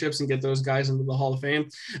relationships and get those guys into the Hall of Fame.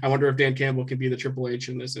 I wonder if Dan Campbell can be the Triple H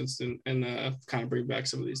in this instant and kind of bring back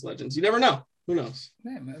some of these legends. You never know. Who knows?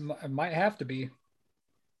 Yeah, it might have to be.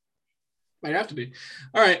 Might have to be.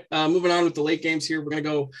 All right. Moving on with the late games here. We're going to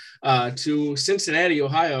go to Cincinnati,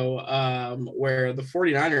 Ohio, where the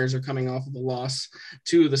 49ers are coming off of a loss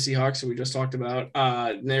to the Seahawks that we just talked about.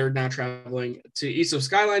 They're now traveling to east of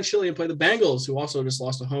Skyline Chili and play the Bengals, who also just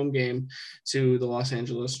lost a home game to the Los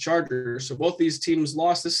Angeles Chargers. So both these teams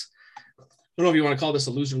lost this. I don't know if you want to call this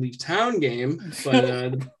a loser leave town game, but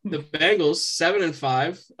the Bengals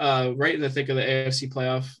 7-5, right in the thick of the AFC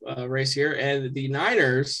playoff race here. And the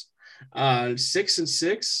Niners,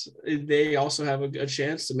 6-6, they also have a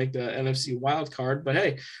chance to make the NFC wild card. But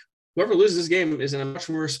hey, whoever loses this game is in a much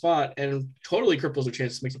worse spot and totally cripples their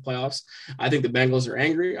chance to make the playoffs. I think the Bengals are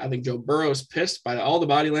angry. I think Joe Burrow is pissed by all the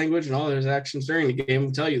body language and all of his actions during the game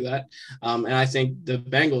will tell you that. And I think the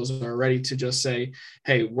Bengals are ready to just say,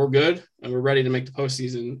 hey, we're good and we're ready to make the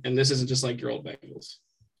postseason. And this isn't just like your old Bengals.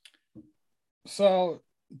 So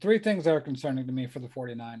 3 things that are concerning to me for the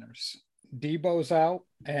 49ers. Debo's out,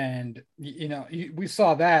 and we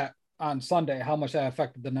saw that on Sunday, how much that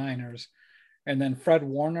affected the Niners. And then Fred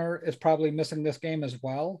Warner is probably missing this game as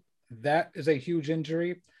well. That is a huge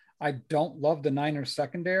injury. I don't love the Niners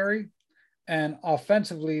secondary, and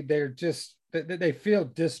offensively they feel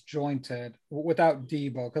disjointed without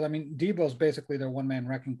Debo, because I mean Debo's basically their one-man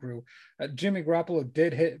wrecking crew. Jimmy Garoppolo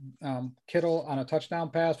did hit Kittle on a touchdown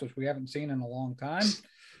pass, which we haven't seen in a long time.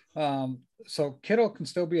 So Kittle can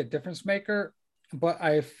still be a difference maker, but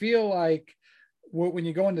I feel like when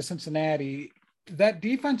you go into Cincinnati, that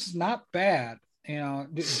defense is not bad.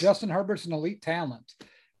 Justin Herbert's an elite talent.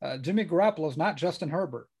 Jimmy Garoppolo is not Justin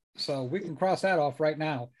Herbert. So we can cross that off right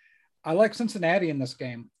now. I like Cincinnati in this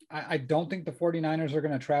game. I don't think the 49ers are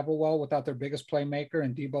going to travel well without their biggest playmaker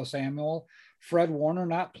and Debo Samuel. Fred Warner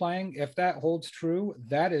not playing, if that holds true,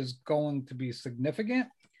 that is going to be significant,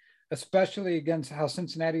 especially against how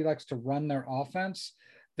Cincinnati likes to run their offense.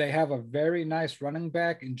 They have a very nice running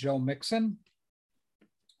back in Joe Mixon.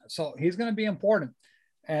 So he's going to be important.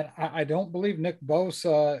 And I don't believe Nick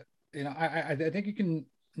Bosa, I think you can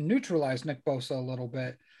neutralize Nick Bosa a little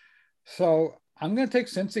bit. So I'm going to take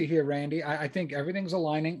Cincy here, Randy. I think everything's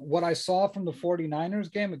aligning. What I saw from the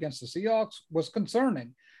 49ers game against the Seahawks was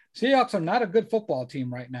concerning. Seahawks are not a good football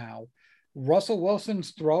team right now. Russell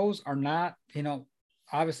Wilson's throws are not,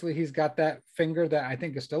 obviously he's got that finger that I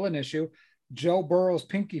think is still an issue. Joe Burrow's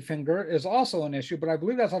pinky finger is also an issue, but I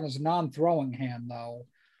believe that's on his non-throwing hand though.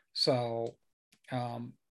 So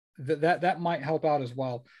that might help out as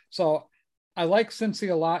well. So I like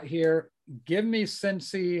Cincy a lot here. Give me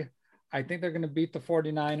Cincy. I think they're going to beat the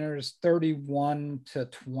 49ers 31-21.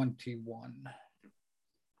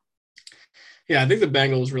 Yeah, I think the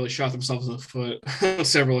Bengals really shot themselves in the foot on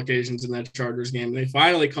several occasions in that Chargers game. They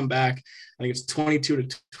finally come back. I think it's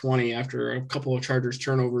 22-20 after a couple of Chargers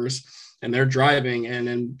turnovers, and they're driving, and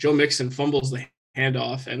then Joe Mixon fumbles the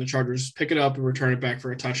handoff, and the Chargers pick it up and return it back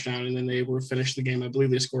for a touchdown, and then they were finished the game. I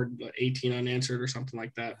believe they scored 18 unanswered or something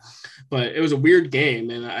like that. But it was a weird game,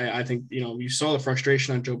 and I think, you saw the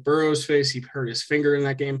frustration on Joe Burrow's face. He hurt his finger in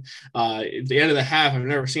that game. At the end of the half, I've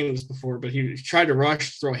never seen this before, but he tried to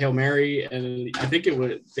rush, throw a Hail Mary, and I think he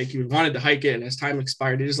wanted to hike it, and as time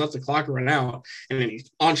expired, he just let the clock run out, and then he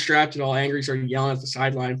unstrapped it all angry, started yelling at the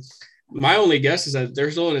sideline. My only guess is that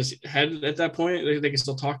they're still in his head at that point. They can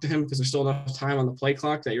still talk to him because there's still enough time on the play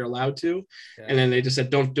clock that you're allowed to. Yeah. And then they just said,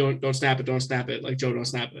 don't snap it. Don't snap it. Like, Joe, don't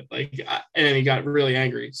snap it. And then he got really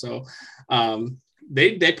angry. So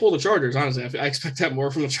they pulled the Chargers, honestly. I expect that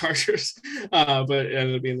more from the Chargers, but it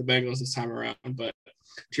ended up being the Bengals this time around. But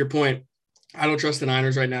to your point, I don't trust the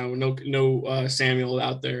Niners right now. No Samuel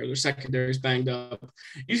out there. Their secondary is banged up.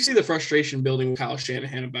 You see the frustration building with Kyle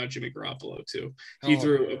Shanahan about Jimmy Garoppolo too. He Oh,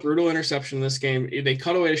 threw a brutal interception in this game. They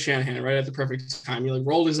cut away to Shanahan right at the perfect time. He like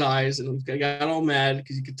rolled his eyes and got all mad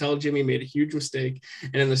because you could tell Jimmy made a huge mistake.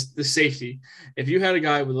 And then the safety. If you had a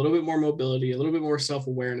guy with a little bit more mobility, a little bit more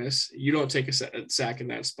self-awareness, you don't take a sack in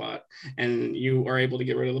that spot, and you are able to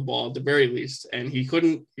get rid of the ball at the very least. And he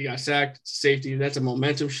couldn't. He got sacked. Safety. That's a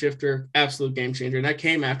momentum shifter. Absolute game changer. And that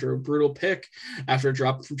came after a brutal pick after a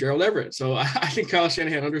drop from Gerald Everett. So I think Kyle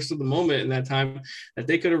Shanahan understood the moment in that time that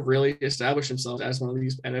they could have really established themselves as one of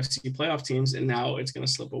these NFC playoff teams. And now it's going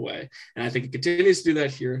to slip away. And I think it continues to do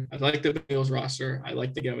that here. I like the Bengals roster. I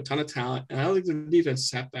like they have a ton of talent. And I don't think the defense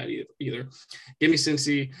is half bad either. Give me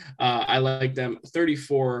Cincy. I like them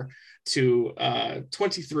 34 to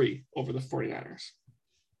 23 over the 49ers.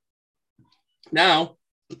 Now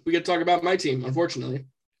we get to talk about my team, unfortunately.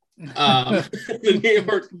 The New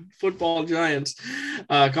York Football Giants,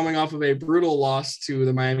 coming off of a brutal loss to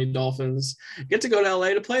the Miami Dolphins, get to go to LA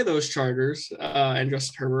to play those Chargers, and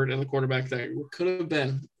Justin Herbert and the quarterback that could have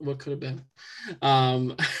been,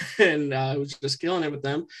 and was just killing it with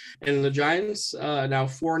them. And the Giants, now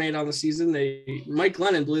 4-8 on the season. Mike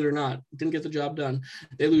Glennon, believe it or not, didn't get the job done.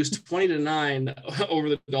 They lose 20-9 over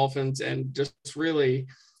the Dolphins, and just really.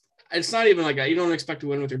 It's not even like that. You don't expect to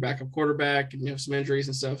win with your backup quarterback and you have some injuries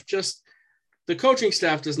and stuff. Just the coaching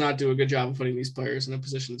staff does not do a good job of putting these players in a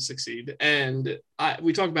position to succeed. And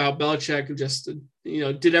we talk about Belichick, who just,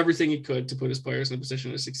 did everything he could to put his players in a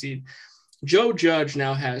position to succeed. Joe Judge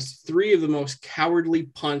now has 3 of the most cowardly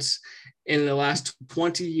punts in the last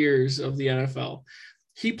 20 years of the NFL.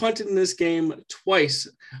 He punted in this game twice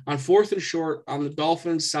on 4th and short on the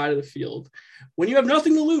Dolphins side of the field. When you have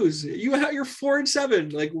nothing to lose, you're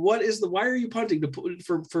 4-7. Like, why are you punting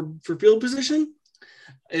for field position?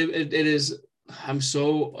 It is.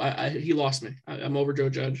 He lost me. I'm over Joe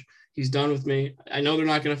Judge. He's done with me. I know they're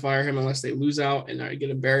not going to fire him unless they lose out and I get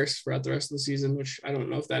embarrassed throughout the rest of the season, which I don't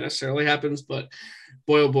know if that necessarily happens, but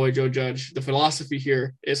boy, oh boy, Joe Judge, the philosophy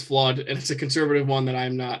here is flawed, and it's a conservative one that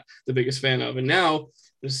I'm not the biggest fan of. And now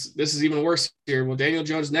this is even worse here. Well, Daniel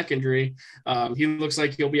Jones' neck injury, he looks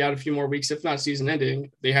like he'll be out a few more weeks, if not season ending.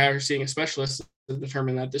 They are seeing a specialist to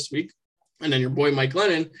determine that this week. And then your boy Mike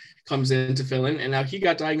Glennon comes in to fill in, and now he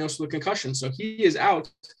got diagnosed with a concussion. So he is out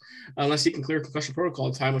unless he can clear concussion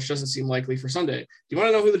protocol time, which doesn't seem likely for Sunday. Do you want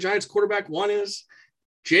to know who the Giants quarterback 1 is?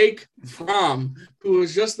 Jake Fromm, who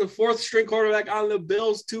was just the 4th string quarterback on the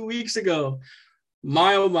Bills 2 weeks ago.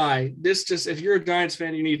 My, oh my, if you're a Giants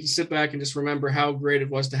fan, you need to sit back and just remember how great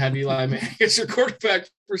it was to have Eli Manning as your quarterback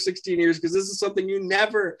for 16 years, because this is something you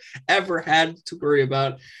never, ever had to worry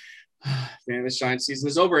about. Man, this Giants season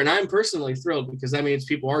is over, and I'm personally thrilled because that means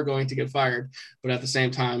people are going to get fired. But at the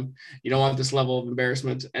same time, you don't want this level of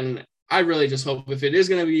embarrassment. And I really just hope if it is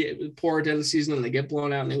going to be poor at the end of the season and they get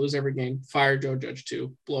blown out and they lose every game, fire Joe Judge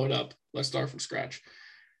too. Blow it up. Let's start from scratch.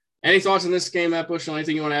 Any thoughts on this game, Matt Bush?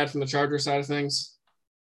 Anything you want to add from the Chargers side of things?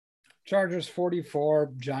 Chargers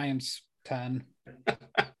 44, Giants 10.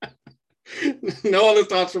 No other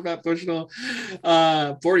thoughts from Matt Bushnell.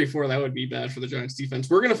 44, that would be bad for the Giants defense.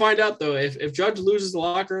 We're going to find out, though, if Judge loses the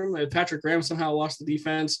locker room, if Patrick Graham somehow lost the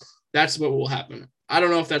defense, that's what will happen. I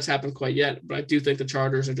don't know if that's happened quite yet, but I do think the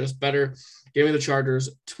Chargers are just better. Give me the Chargers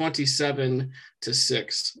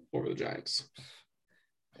 27-6 over the Giants.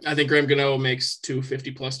 I think Graham Gano makes 2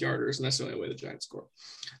 50-plus yarders, and that's the only way the Giants score.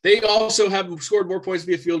 They also have scored more points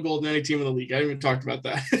via field goal than any team in the league. I haven't even talked about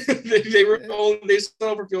that. they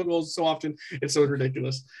settle for field goals so often. It's so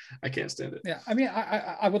ridiculous. I can't stand it. Yeah, I mean,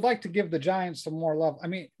 I would like to give the Giants some more love. I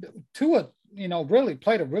mean, Tua, really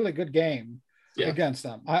played a really good game against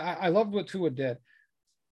them. I loved what Tua did.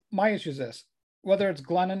 My issue is this. Whether it's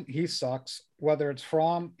Glennon, he sucks. Whether it's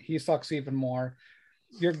Fromm, he sucks even more.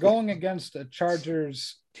 You're going against a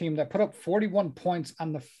Chargers team that put up 41 points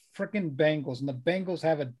on the freaking Bengals, and the Bengals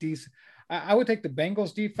have a decent. I would take the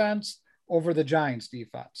Bengals defense over the Giants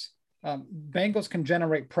defense. Bengals can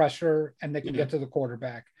generate pressure and they can get to the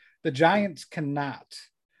quarterback. The Giants cannot.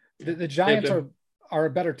 The Giants are a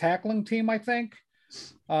better tackling team, I think,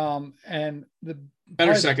 and the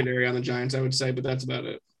better secondary on the Giants, I would say, but that's about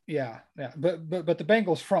it. Yeah, but the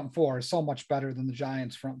Bengals front 4 is so much better than the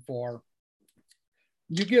Giants front 4.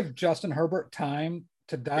 You give Justin Herbert time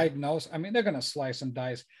to diagnose. I mean, they're going to slice and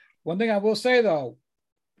dice. One thing I will say, though,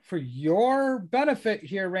 for your benefit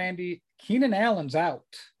here, Randy, Keenan Allen's out.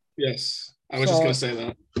 Yes, I was just going to say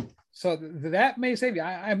that. So that may save you.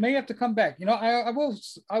 I may have to come back. I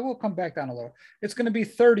will come back down a little. It's going to be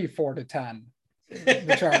 34-10,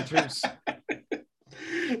 the Chargers.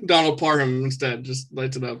 Donald Parham instead just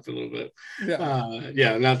lights it up a little bit.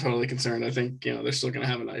 Yeah. Not totally concerned. I think, they're still going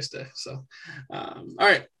to have a nice day. So, all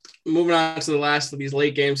right, moving on to the last of these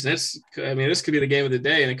late games. And this could be the game of the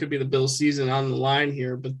day, and it could be the Bills season on the line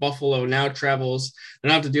here. But Buffalo now travels. They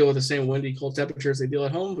don't have to deal with the same windy, cold temperatures they deal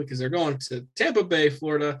at home because they're going to Tampa Bay,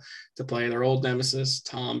 Florida to play their old nemesis,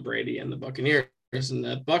 Tom Brady and the Buccaneers. And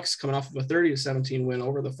the Bucs coming off of a 30-17 win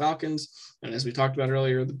over the Falcons. And as we talked about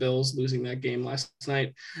earlier, the Bills losing that game last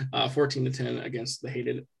night, 14-10 against the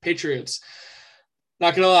hated Patriots.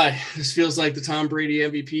 Not going to lie, this feels like the Tom Brady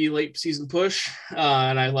MVP late season push.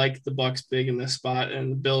 And I like the Bucs big in this spot,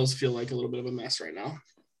 and the Bills feel like a little bit of a mess right now.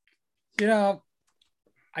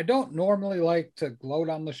 I don't normally like to gloat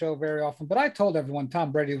on the show very often, but I told everyone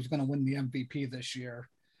Tom Brady was going to win the MVP this year.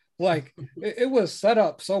 Like, it was set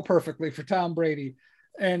up so perfectly for Tom Brady.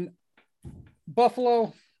 And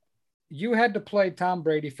Buffalo, you had to play Tom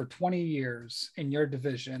Brady for 20 years in your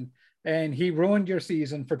division, and he ruined your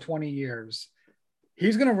season for 20 years.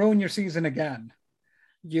 He's going to ruin your season again.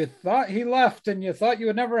 You thought he left, and you thought you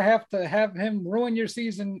would never have to have him ruin your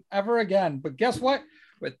season ever again. But guess what?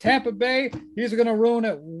 With Tampa Bay, he's going to ruin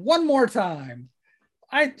it one more time.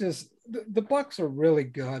 The Bucs are really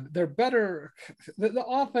good. They're better. The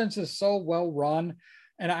offense is so well run.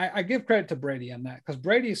 And I give credit to Brady on that, because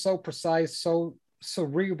Brady is so precise, so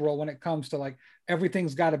cerebral when it comes to like,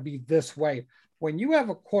 everything's got to be this way. When you have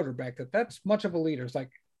a quarterback that's much of a leader, it's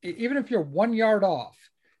like, even if you're 1 yard off,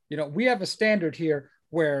 we have a standard here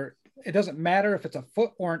where it doesn't matter if it's a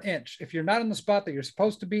foot or an inch. If you're not in the spot that you're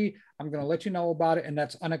supposed to be, I'm going to let you know about it. And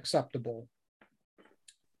that's unacceptable.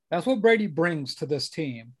 That's what Brady brings to this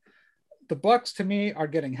team. The Bucs, to me, are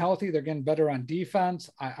getting healthy. They're getting better on defense.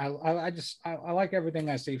 I like everything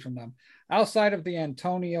I see from them. Outside of the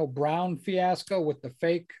Antonio Brown fiasco with the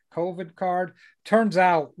fake COVID card, turns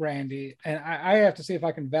out, Randy, and I have to see if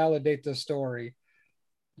I can validate this story.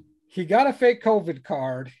 He got a fake COVID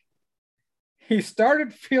card. He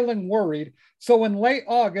started feeling worried. So in late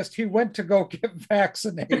August, he went to go get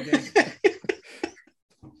vaccinated.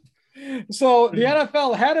 So the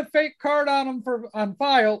NFL had a fake card on him on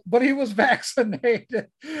file, but he was vaccinated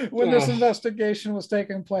when this investigation was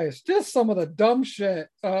taking place. Just some of the dumb shit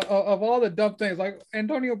of all the dumb things. Like,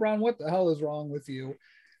 Antonio Brown, what the hell is wrong with you?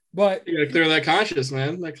 But you gotta clear that conscience,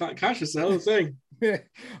 man. That conscience is the other thing.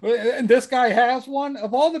 And this guy has one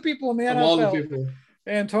of all the people in the NFL. All the people.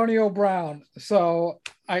 Antonio Brown. So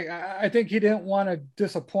I think he didn't want to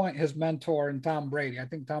disappoint his mentor in Tom Brady. I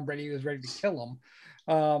think Tom Brady was ready to kill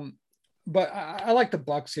him. But I like the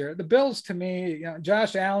Bucs here. The Bills, to me,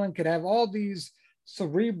 Josh Allen could have all these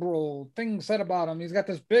cerebral things said about him. He's got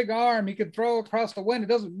this big arm. He could throw across the wind. It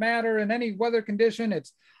doesn't matter in any weather condition.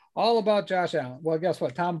 It's all about Josh Allen. Well, guess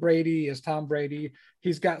what? Tom Brady is Tom Brady.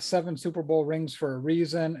 He's got 7 Super Bowl rings for a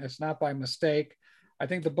reason. It's not by mistake. I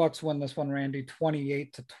think the Bucs win this one, Randy,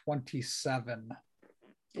 28-27.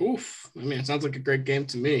 Oof. It sounds like a great game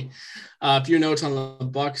to me. A few notes on the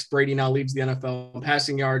Bucs. Brady now leads the NFL in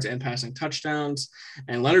passing yards and passing touchdowns.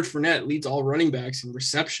 And Leonard Fournette leads all running backs in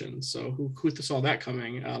receptions. So who saw that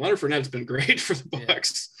coming? Leonard Fournette's been great for the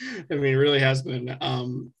Bucs. Yeah. It really has been.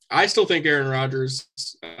 I still think Aaron Rodgers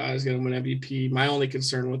is going to win MVP. My only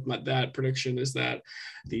concern with that prediction is that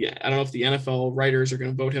I don't know if the NFL writers are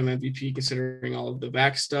going to vote him MVP, considering all of the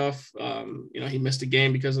back stuff. He missed a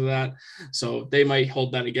game because of that, so they might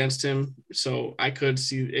hold that against him. So I could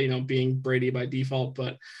see, being Brady by default.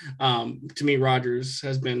 But to me, Rodgers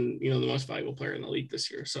has been, the most valuable player in the league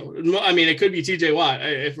this year. So it could be T.J. Watt.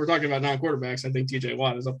 If we're talking about non-quarterbacks, I think T.J.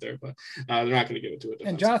 Watt is up there, but they're not going to give it to it.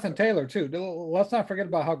 And Jonathan Taylor too. Let's not forget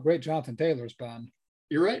about how great Jonathan Taylor's been.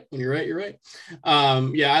 You're right.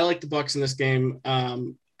 I like the Bucs in this game. I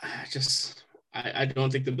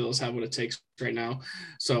don't think the Bills have what it takes right now.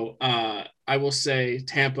 So I will say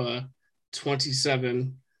Tampa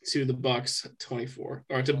 27 to the Bucs 24,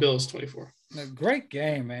 or to Bills 24. A great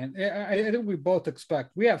game, man. I think we both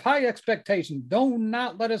we have high expectations. Do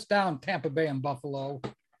not let us down, Tampa Bay and Buffalo.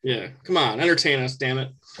 Yeah, come on, entertain us, damn it.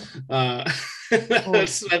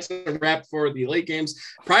 That's a wrap for the late games.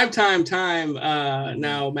 Primetime time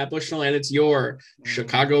now, Matt Bushnell, and it's your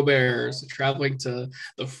Chicago Bears traveling to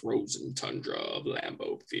the frozen tundra of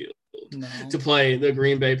Lambeau Field to play the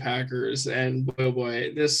Green Bay Packers. And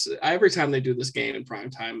boy, every time they do this game in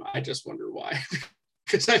primetime, I just wonder why.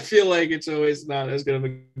 Because I feel like it's always not as good of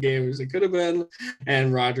a game as it could have been,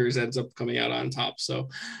 and Rodgers ends up coming out on top. So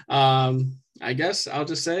I guess I'll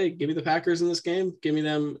just say, give me the Packers in this game. Give me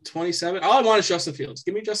them 27. All I want is Justin Fields.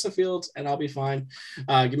 Give me Justin Fields, and I'll be fine.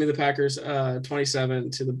 Give me the Packers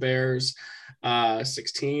 27 to the Bears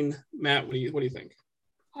 16. Matt, what do you think?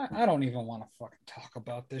 I don't even want to fucking talk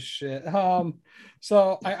about this shit.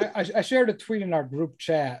 So I shared a tweet in our group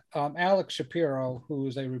chat. Alex Shapiro, who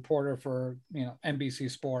is a reporter for NBC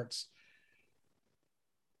Sports,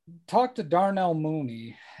 talked to Darnell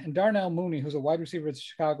Mooney, and Darnell Mooney, who's a wide receiver at the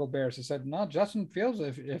Chicago Bears, has said, "No, Justin Fields,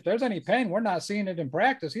 if there's any pain, we're not seeing it in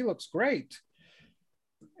practice. He looks great."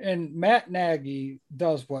 And Matt Nagy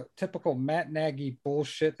does what typical Matt Nagy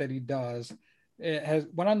bullshit that he does. It has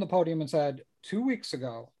went on the podium and said 2 weeks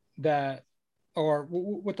ago that, or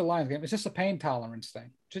with the Lions game, it's just a pain tolerance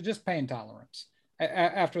thing, just pain tolerance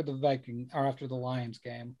after the Viking or after the Lions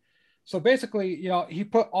game. So basically, he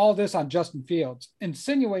put all this on Justin Fields,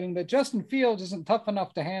 insinuating that Justin Fields isn't tough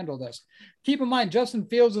enough to handle this. Keep in mind, Justin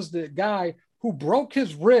Fields is the guy who broke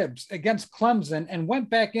his ribs against Clemson and went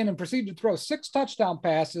back in and proceeded to throw 6 touchdown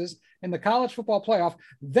passes in the college football playoff,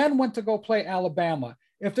 then went to go play Alabama.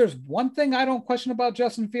 If there's one thing I don't question about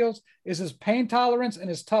Justin Fields is his pain tolerance and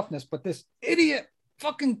his toughness, but this idiot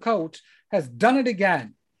fucking coach has done it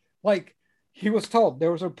again. Like, he was told,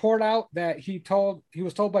 there was a report out that he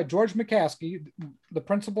was told by George McCaskey, the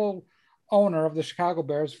principal owner of the Chicago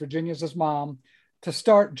Bears, Virginia's his mom, to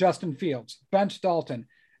start Justin Fields, bench Dalton.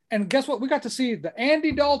 And guess what? We got to see the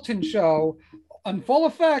Andy Dalton show in full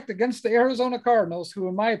effect against the Arizona Cardinals, who,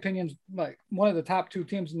 in my opinion, is like one of the top 2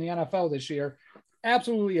 teams in the NFL this year,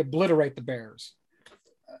 absolutely obliterate the Bears.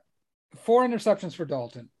 4 interceptions for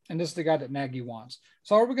Dalton. And this is the guy that Nagy wants.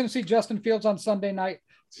 So are we going to see Justin Fields on Sunday night?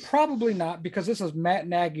 Probably not, because this is Matt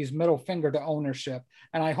Nagy's middle finger to ownership.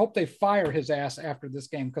 And I hope they fire his ass after this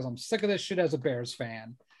game, because I'm sick of this shit as a Bears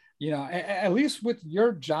fan. At least with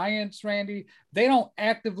your Giants, Randy, they don't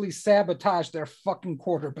actively sabotage their fucking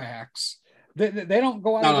quarterbacks. They don't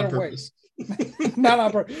go out of their way. Not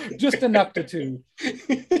on purpose. Just ineptitude.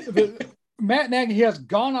 Matt Nagy has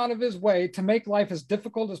gone out of his way to make life as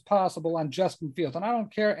difficult as possible on Justin Fields. And I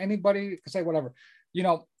don't care, anybody can say whatever.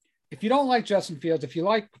 If you don't like Justin Fields, if you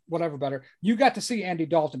like whatever better, you got to see Andy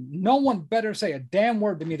Dalton. No one better say a damn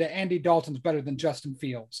word to me that Andy Dalton's better than Justin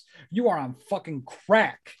Fields. You are on fucking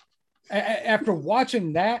crack. After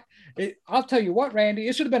watching that, I'll tell you what, Randy,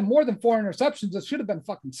 it should have been more than 4 interceptions. It should have been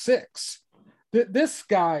fucking 6. This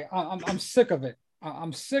guy, I'm sick of it.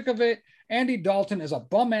 I'm sick of it. Andy Dalton is a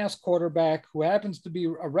bum-ass quarterback who happens to be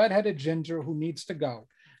a redheaded ginger who needs to go.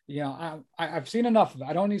 I've seen enough of it.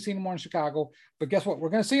 I don't need to see him more in Chicago. But guess what? We're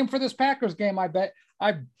going to see him for this Packers game, I bet.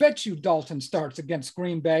 I bet you Dalton starts against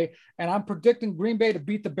Green Bay, and I'm predicting Green Bay to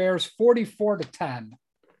beat the Bears 44-10.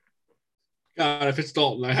 God, if it's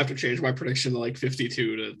Dalton, I have to change my prediction to like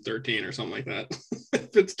 52-13 or something like that.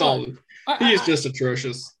 If it's Dalton, he's just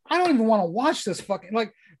atrocious. I don't even want to watch this fucking,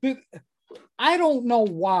 I don't know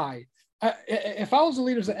why. If I was the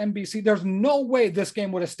leaders of NBC, there's no way this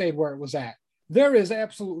game would have stayed where it was at. There is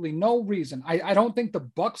absolutely no reason. I don't think the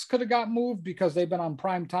Bucks could have got moved because they've been on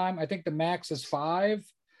prime time. I think the max is 5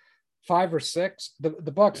 or 6.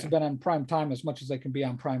 The Bucks have been on prime time as much as they can be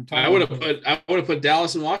on prime time. I would have put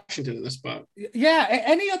Dallas and Washington in this spot. Yeah,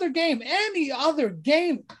 any other game.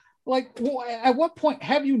 Like, at what point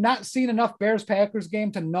have you not seen enough Bears-Packers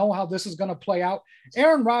game to know how this is going to play out?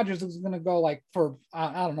 Aaron Rodgers is going to go for,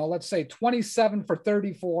 I don't know, let's say 27 for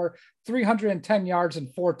 34, 310 yards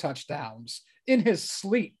and 4 touchdowns in his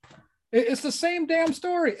sleep. It's the same damn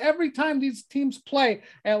story. Every time these teams play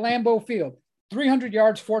at Lambeau Field, 300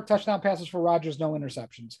 yards, 4 touchdown passes for Rodgers, no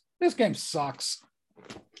interceptions. This game sucks.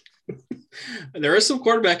 There are some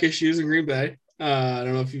quarterback issues in Green Bay. I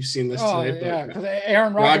don't know if you've seen this today. Yeah, because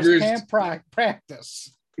Aaron Rodgers can't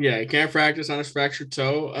practice. Yeah, he can't practice on his fractured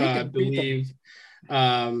toe. I believe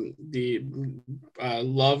the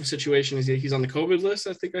Love situation is he's on the COVID list,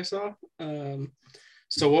 I think I saw.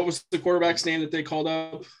 So what was the quarterback's name that they called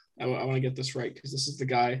up? I want to get this right because this is the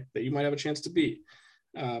guy that you might have a chance to beat.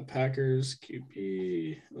 Packers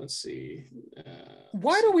QB. Let's see.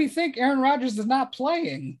 Why do we think Aaron Rodgers is not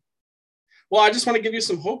playing? Well, I just want to give you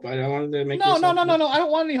some hope. I wanted to make no. I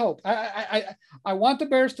don't want any hope. I want the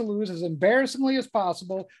Bears to lose as embarrassingly as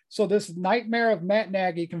possible, so this nightmare of Matt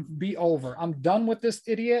Nagy can be over. I'm done with this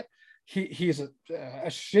idiot. He's a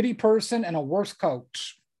shitty person and a worse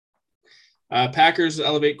coach. Packers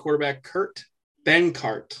elevate quarterback Kurt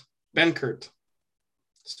Benkert.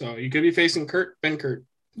 So you could be facing Kurt Benkert.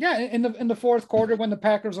 Yeah, in the fourth quarter when the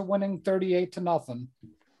Packers are winning 38-0.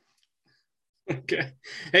 Okay.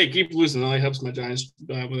 Hey, keep losing. It only helps my Giants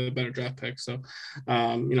with a better draft pick. So,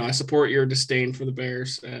 I support your disdain for the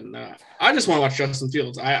Bears, and I just want to watch Justin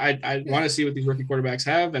Fields. I want to see what these rookie quarterbacks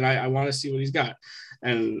have, and I want to see what he's got.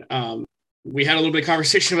 And we had a little bit of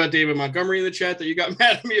conversation about David Montgomery in the chat that you got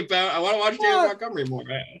mad at me about. I want to watch David Montgomery more.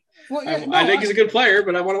 I think he's a good player,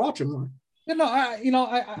 but I want to watch him more.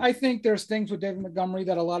 I think there's things with David Montgomery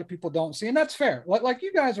that a lot of people don't see, and that's fair. Like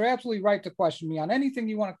you guys are absolutely right to question me on anything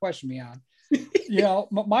you want to question me on.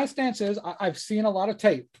 My stance is I've seen a lot of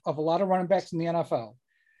tape of a lot of running backs in the NFL.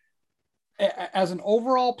 As an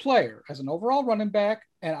overall player, as an overall running back,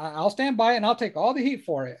 and I'll stand by it and I'll take all the heat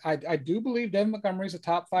for it. I do believe David Montgomery is a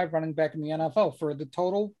top 5 running back in the NFL for the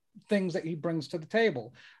total things that he brings to the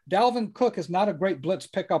table. Dalvin Cook is not a great blitz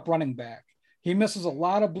pickup running back. He misses a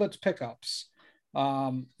lot of blitz pickups.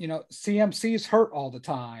 CMC's hurt all the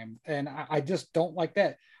time, and I just don't like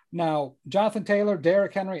that. Now, Jonathan Taylor,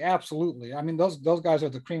 Derrick Henry, absolutely. I mean, those guys are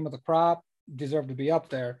the cream of the crop, deserve to be up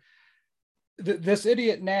there. This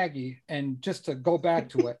idiot Nagy, and just to go back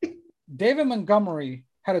to it, David Montgomery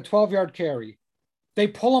had a 12-yard carry. They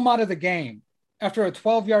pull him out of the game after a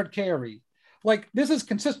 12-yard carry. Like, this is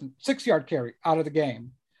consistent. 6-yard carry out of the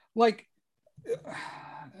game. Like,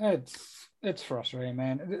 it's frustrating,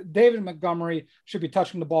 man. David Montgomery should be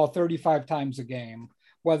touching the ball 35 times a game,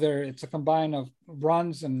 whether it's a combine of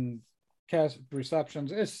runs and cast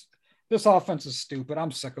receptions. This offense is stupid.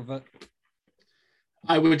 I'm sick of it.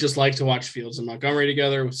 I would just like to watch Fields and Montgomery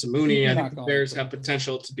together with some Mooney. I think the Bears have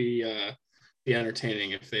potential to be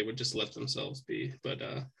entertaining if they would just let themselves be. But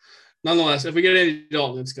nonetheless, if we get Andy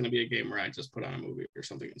Dalton, it's going to be a game where I just put on a movie or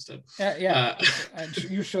something instead. Yeah.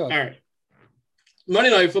 You should. All right. Monday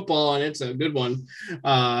Night Football, and it's a good one.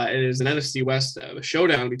 It is an NFC West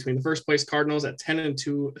showdown between the first place Cardinals at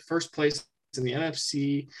 10-2, first place in the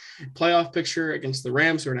NFC playoff picture against the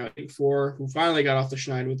Rams, who are now 8-4, who finally got off the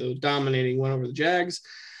schneid with a dominating win over the Jags.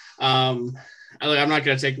 I'm not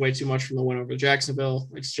going to take away too much from the win over Jacksonville.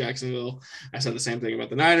 It's Jacksonville. I said the same thing about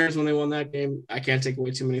the Niners when they won that game. I can't take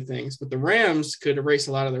away too many things, but the Rams could erase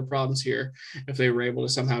a lot of their problems here if they were able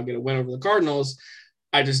to somehow get a win over the Cardinals.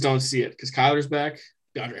 I just don't see it because Kyler's back,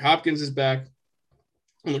 DeAndre Hopkins is back,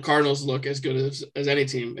 and the Cardinals look as good as any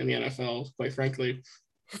team in the NFL, quite frankly.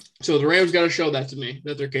 So the Rams got to show that to me,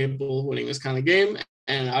 that they're capable of winning this kind of game,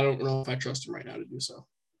 and I don't know if I trust them right now to do so.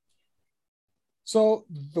 So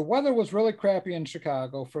the weather was really crappy in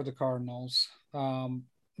Chicago for the Cardinals.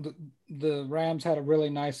 The Rams had a really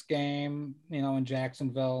nice game, in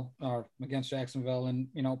Jacksonville or against Jacksonville, and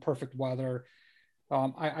perfect weather.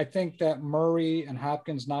 I think that Murray and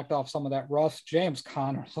Hopkins knocked off some of that rust. James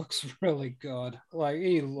Conner looks really good. Like,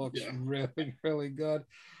 he looks really, really good.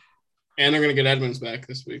 And they're going to get Edmonds back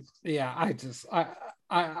this week. Yeah, I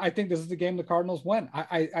think this is the game the Cardinals win.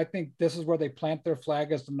 I think this is where they plant their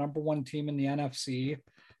flag as the number 1 team in the NFC.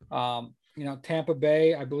 Tampa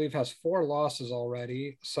Bay, I believe, has 4 losses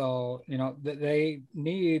already. So, they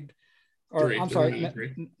need, or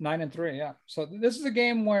 9-3. Yeah. So this is a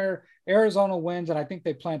game where Arizona wins, and I think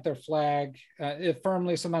they plant their flag. It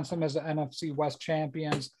firmly cements them as the NFC West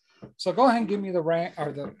champions. So go ahead and give me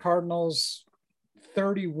the Cardinals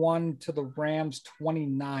 31 to the Rams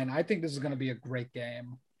 29. I think this is going to be a great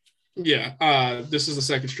game. Yeah, this is the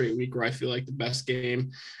second straight week where I feel like the best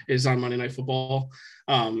game is on Monday Night Football.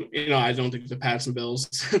 I don't think the Pats and Bills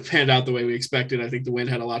panned out the way we expected. I think the win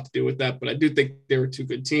had a lot to do with that, but I do think they were 2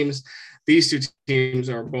 good teams. These 2 teams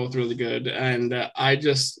are both really good, and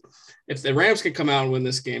if the Rams can come out and win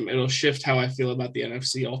this game, it'll shift how I feel about the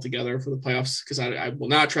NFC altogether for the playoffs, because I will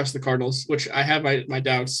not trust the Cardinals, which I have my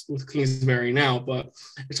doubts with Kingsbury now, but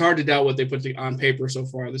it's hard to doubt what they put on paper so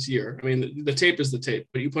far this year. I mean, the tape is the tape,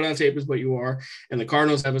 but you put on tape is what you are, and the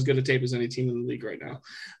Cardinals have as good a tape as any team in the league right now.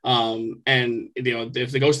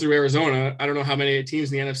 If it goes through Arizona, I don't know how many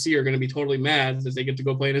teams in the NFC are going to be totally mad that they get to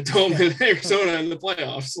go play in a dome in Arizona in the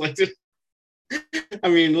playoffs. I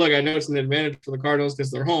mean, look, I know it's an advantage for the Cardinals because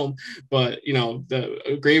they're home, but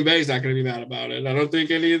the Green Bay is not going to be mad about it. I don't think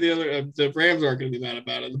any of the Rams aren't going to be mad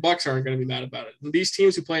about it. The Bucs aren't going to be mad about it. And these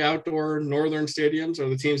teams who play outdoor northern stadiums are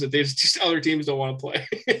the teams that other teams don't want to play.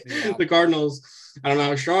 Yeah. The Cardinals, I don't know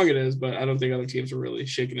how strong it is, but I don't think other teams are really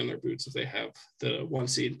shaking in their boots if they have the 1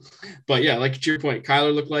 seed. But yeah, like to your point,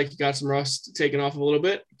 Kyler looked like he got some rust taken off a little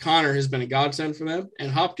bit. Connor has been a godsend for them,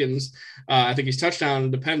 and Hopkins, I think he's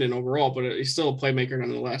touchdown dependent overall, but he's still a playmaker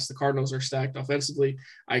nonetheless. The Cardinals are stacked offensively.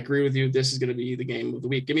 I agree with you. This is going to be the game of the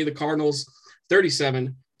week. Give me the Cardinals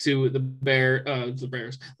 37 to the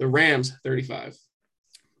Rams 35.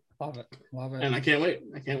 Love it. And I can't wait.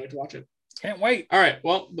 I can't wait to watch it. Can't wait. All right.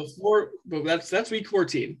 Well, that's week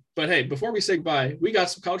 14. But hey, before we say goodbye, we got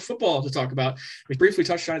some college football to talk about. We briefly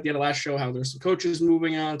touched on at the end of last show how there's some coaches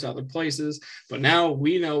moving on to other places, but now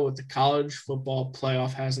we know what the college football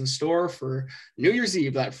playoff has in store for New Year's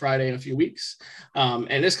Eve that Friday in a few weeks.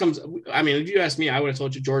 And this comes, I mean, if you asked me, I would have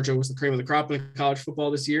told you Georgia was the cream of the crop in college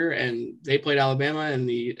football this year, and they played Alabama in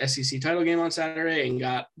the SEC title game on Saturday and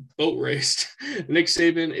got boat raced. Nick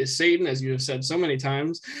Saban is Satan, as you have said so many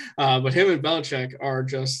times, but him and Belichick are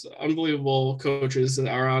just unbelievable coaches that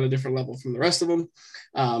are on a different level from the rest of them.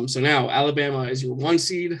 So now Alabama is your 1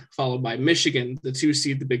 seed, followed by Michigan, the 2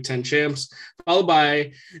 seed, the Big Ten champs, followed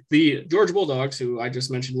by the Georgia Bulldogs, who I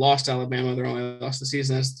just mentioned lost Alabama. They're only lost the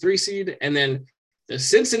season as the 3 seed. And then the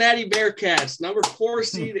Cincinnati Bearcats, number 4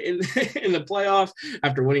 seed in the playoff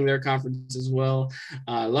after winning their conference as well.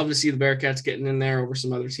 Love to see the Bearcats getting in there over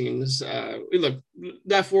some other teams. Look,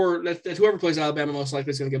 that whoever plays Alabama most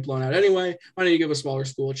likely is going to get blown out anyway. Why don't you give a smaller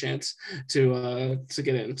school a chance to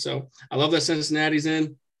get in? So I love that Cincinnati's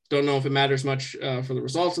in. Don't know if it matters much for the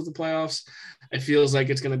results of the playoffs. It feels like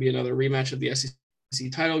it's going to be another rematch of the SEC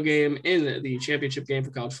title game in the championship game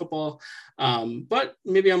for college football. But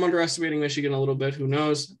maybe I'm underestimating Michigan a little bit. Who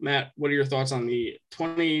knows? Matt, what are your thoughts on the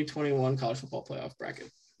 2021 college football playoff bracket?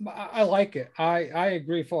 I like it. I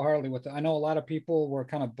agree full-heartedly with it. I know a lot of people were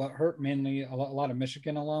kind of butthurt, mainly a lot of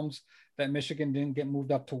Michigan alums, that Michigan didn't get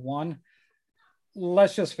moved up to 1.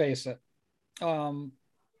 Let's just face it.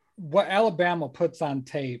 What Alabama puts on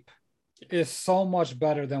tape is so much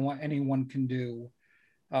better than what anyone can do.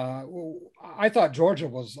 I thought Georgia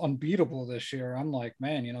was unbeatable this year. I'm like,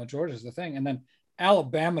 man, Georgia's the thing. And then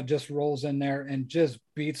Alabama just rolls in there and just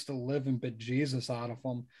beats the living bejesus out of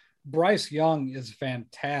them. Bryce Young is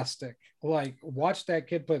fantastic. Like, watch that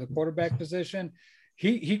kid play the quarterback position.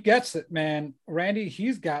 He gets it, man. Randy,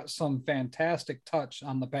 he's got some fantastic touch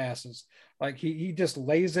on the passes. Like, he just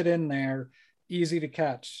lays it in there, easy to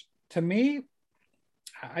catch. To me,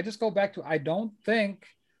 I just go back to, I don't think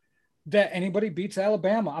that anybody beats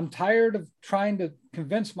Alabama. I'm tired of trying to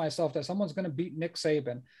convince myself that someone's going to beat Nick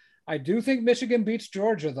Saban. I do think Michigan beats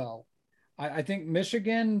Georgia, though. I think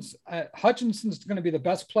Michigan's Hutchinson's going to be the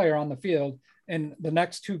best player on the field in the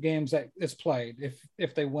next 2 games that is played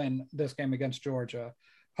if they win this game against Georgia.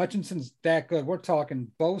 Hutchinson's that good. We're talking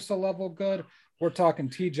Bosa level good. We're talking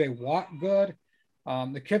TJ Watt good.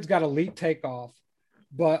 The kid's got elite takeoff.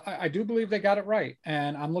 But I do believe they got it right,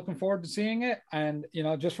 and I'm looking forward to seeing it. And,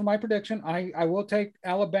 just for my prediction, I will take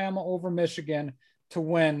Alabama over Michigan to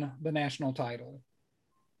win the national title.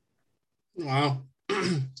 Wow.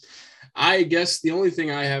 I guess the only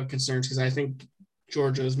thing I have concerns, because I think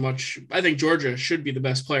Georgia should be the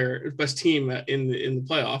best team in the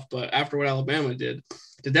playoff. But after what Alabama did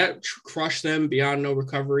that crush them beyond no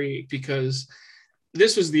recovery? Because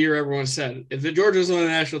this was the year everyone said, if the Georgia's won the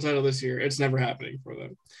national title this year, it's never happening for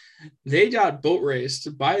them. They got boat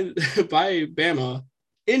raced by Bama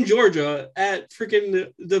in Georgia at freaking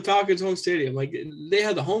the Falcons home stadium. Like, they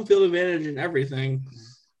had the home field advantage and everything,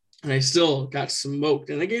 and they still got smoked.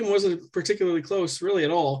 And the game wasn't particularly close really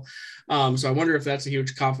at all. So I wonder if that's a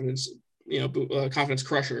huge confidence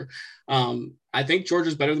crusher. I think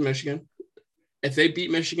Georgia's better than Michigan. If they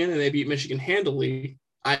beat Michigan and they beat Michigan handily,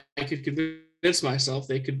 I could convince myself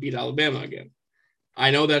they could beat Alabama again.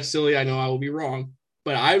 I know that's silly. I know I will be wrong,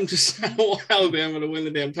 but I don't want Alabama to win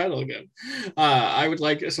the damn title again. I would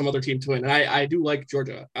like some other team to win. And I do like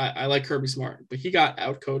Georgia. I like Kirby Smart, but he got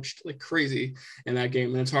outcoached like crazy in that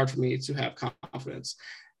game. And it's hard for me to have confidence.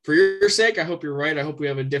 For your sake, I hope you're right. I hope we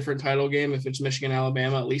have a different title game. If it's Michigan,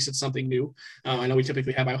 Alabama, at least it's something new. I know we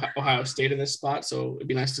typically have Ohio State in this spot, so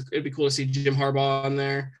it'd be cool to see Jim Harbaugh on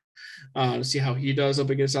there. To see how he does up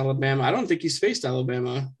against Alabama. I don't think he's faced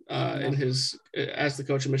Alabama as the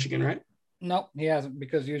coach of Michigan, right? No, he hasn't,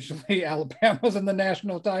 because usually Alabama's in the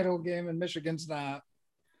national title game and Michigan's not.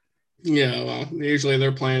 Yeah, well, usually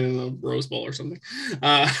they're playing in the Rose Bowl or something.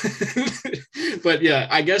 But yeah,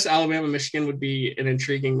 I guess Alabama-Michigan would be an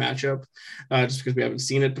intriguing matchup just because we haven't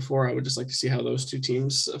seen it before. I would just like to see how those two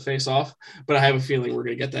teams face off. But I have a feeling we're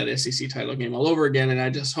going to get that SEC title game all over again. And I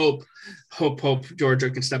just hope Georgia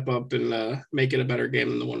can step up and make it a better game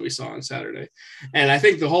than the one we saw on Saturday. And I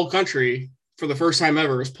think the whole country, for the first time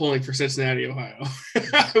ever, is pulling for Cincinnati, Ohio.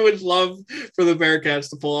 I would love for the Bearcats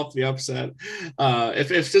to pull off the upset.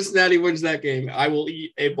 If Cincinnati wins that game, I will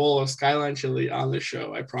eat a bowl of Skyline chili on this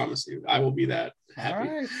show. I promise you. I will be that happy.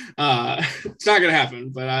 Right. It's not going to happen,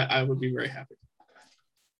 but I would be very happy.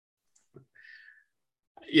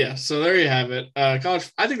 Yeah, so there you have it.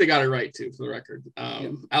 College, I think they got it right, too, for the record.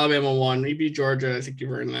 Alabama won. He beat Georgia. I think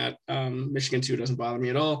you've earned that. Michigan, too, doesn't bother me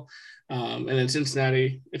at all. And then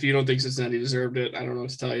Cincinnati, if you don't think Cincinnati deserved it, I don't know what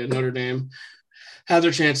to tell you. Notre Dame, had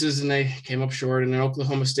their chances and they came up short. And then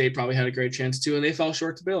Oklahoma State probably had a great chance too, and they fell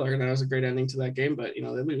short to Baylor. And that was a great ending to that game. But they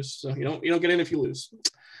lose, so you don't get in if you lose.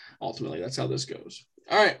 Ultimately, that's how this goes.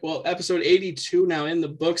 All right. Well, episode 82 now in the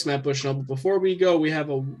books, Matt Bushnell. But before we go, we have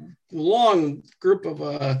a long group of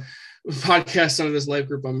podcasts under this Life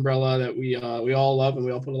Group umbrella that we all love and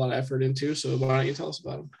we all put a lot of effort into. So why don't you tell us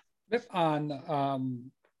about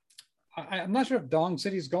them? I'm not sure if Dong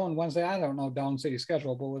City's going Wednesday. I don't know Dong City's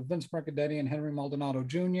schedule, but with Vince Mercadetti and Henry Maldonado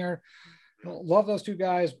Jr., love those two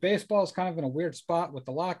guys. Baseball is kind of in a weird spot with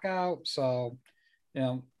the lockout, so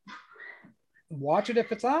watch it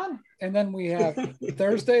if it's on. And then we have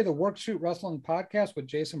Thursday, the Work Shoot Wrestling podcast with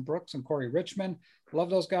Jason Brooks and Corey Richmond. Love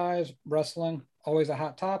those guys. Wrestling, always a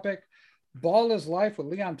hot topic. Ball is Life with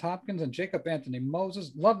Leon Tompkins and Jacob Anthony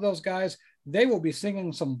Moses. Love those guys. They will be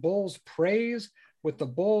singing some Bulls praise, with the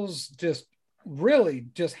Bulls just really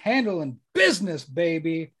just handling business,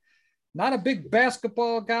 baby. Not a big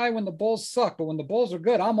basketball guy when the Bulls suck, but when the Bulls are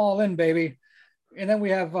good, I'm all in, baby. And then we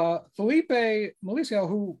have Felipe Malicio,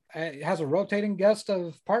 who has a rotating guest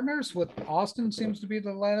of partners with Austin, seems to be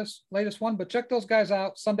the latest one. But check those guys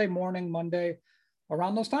out Sunday morning, Monday,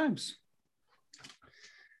 around those times.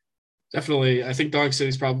 Definitely. I think Dog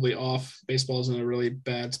City's probably off. Baseball's in a really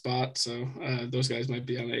bad spot. So those guys might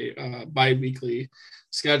be on a bi-weekly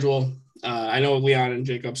schedule. I know Leon and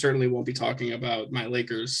Jacob certainly won't be talking about my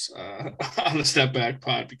Lakers on the Step Back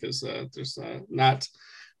pod because there's not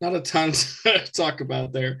a ton to talk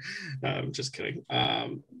about there. I'm just kidding.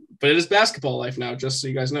 But it is Basketball Life now, just so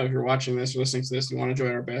you guys know. If you're watching this or listening to this, you want to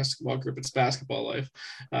join our basketball group, it's Basketball Life.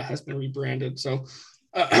 Has been rebranded. So,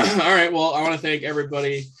 all right. Well, I want to thank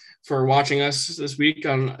everybody for watching us this week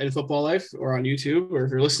in Football Life or on YouTube, or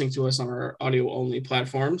if you're listening to us on our audio-only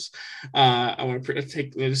platforms. I want to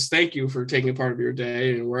just thank you for taking a part of your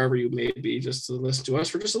day and wherever you may be just to listen to us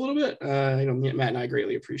for just a little bit. Matt and I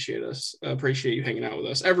greatly appreciate you hanging out with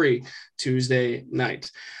us every Tuesday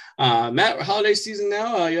night. Matt, holiday season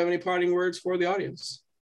now. You have any parting words for the audience?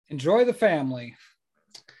 Enjoy the family.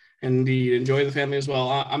 Indeed. Enjoy the family as well.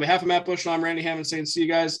 On behalf of Matt Bush, I'm Randy Hammond saying see you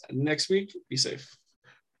guys next week. Be safe.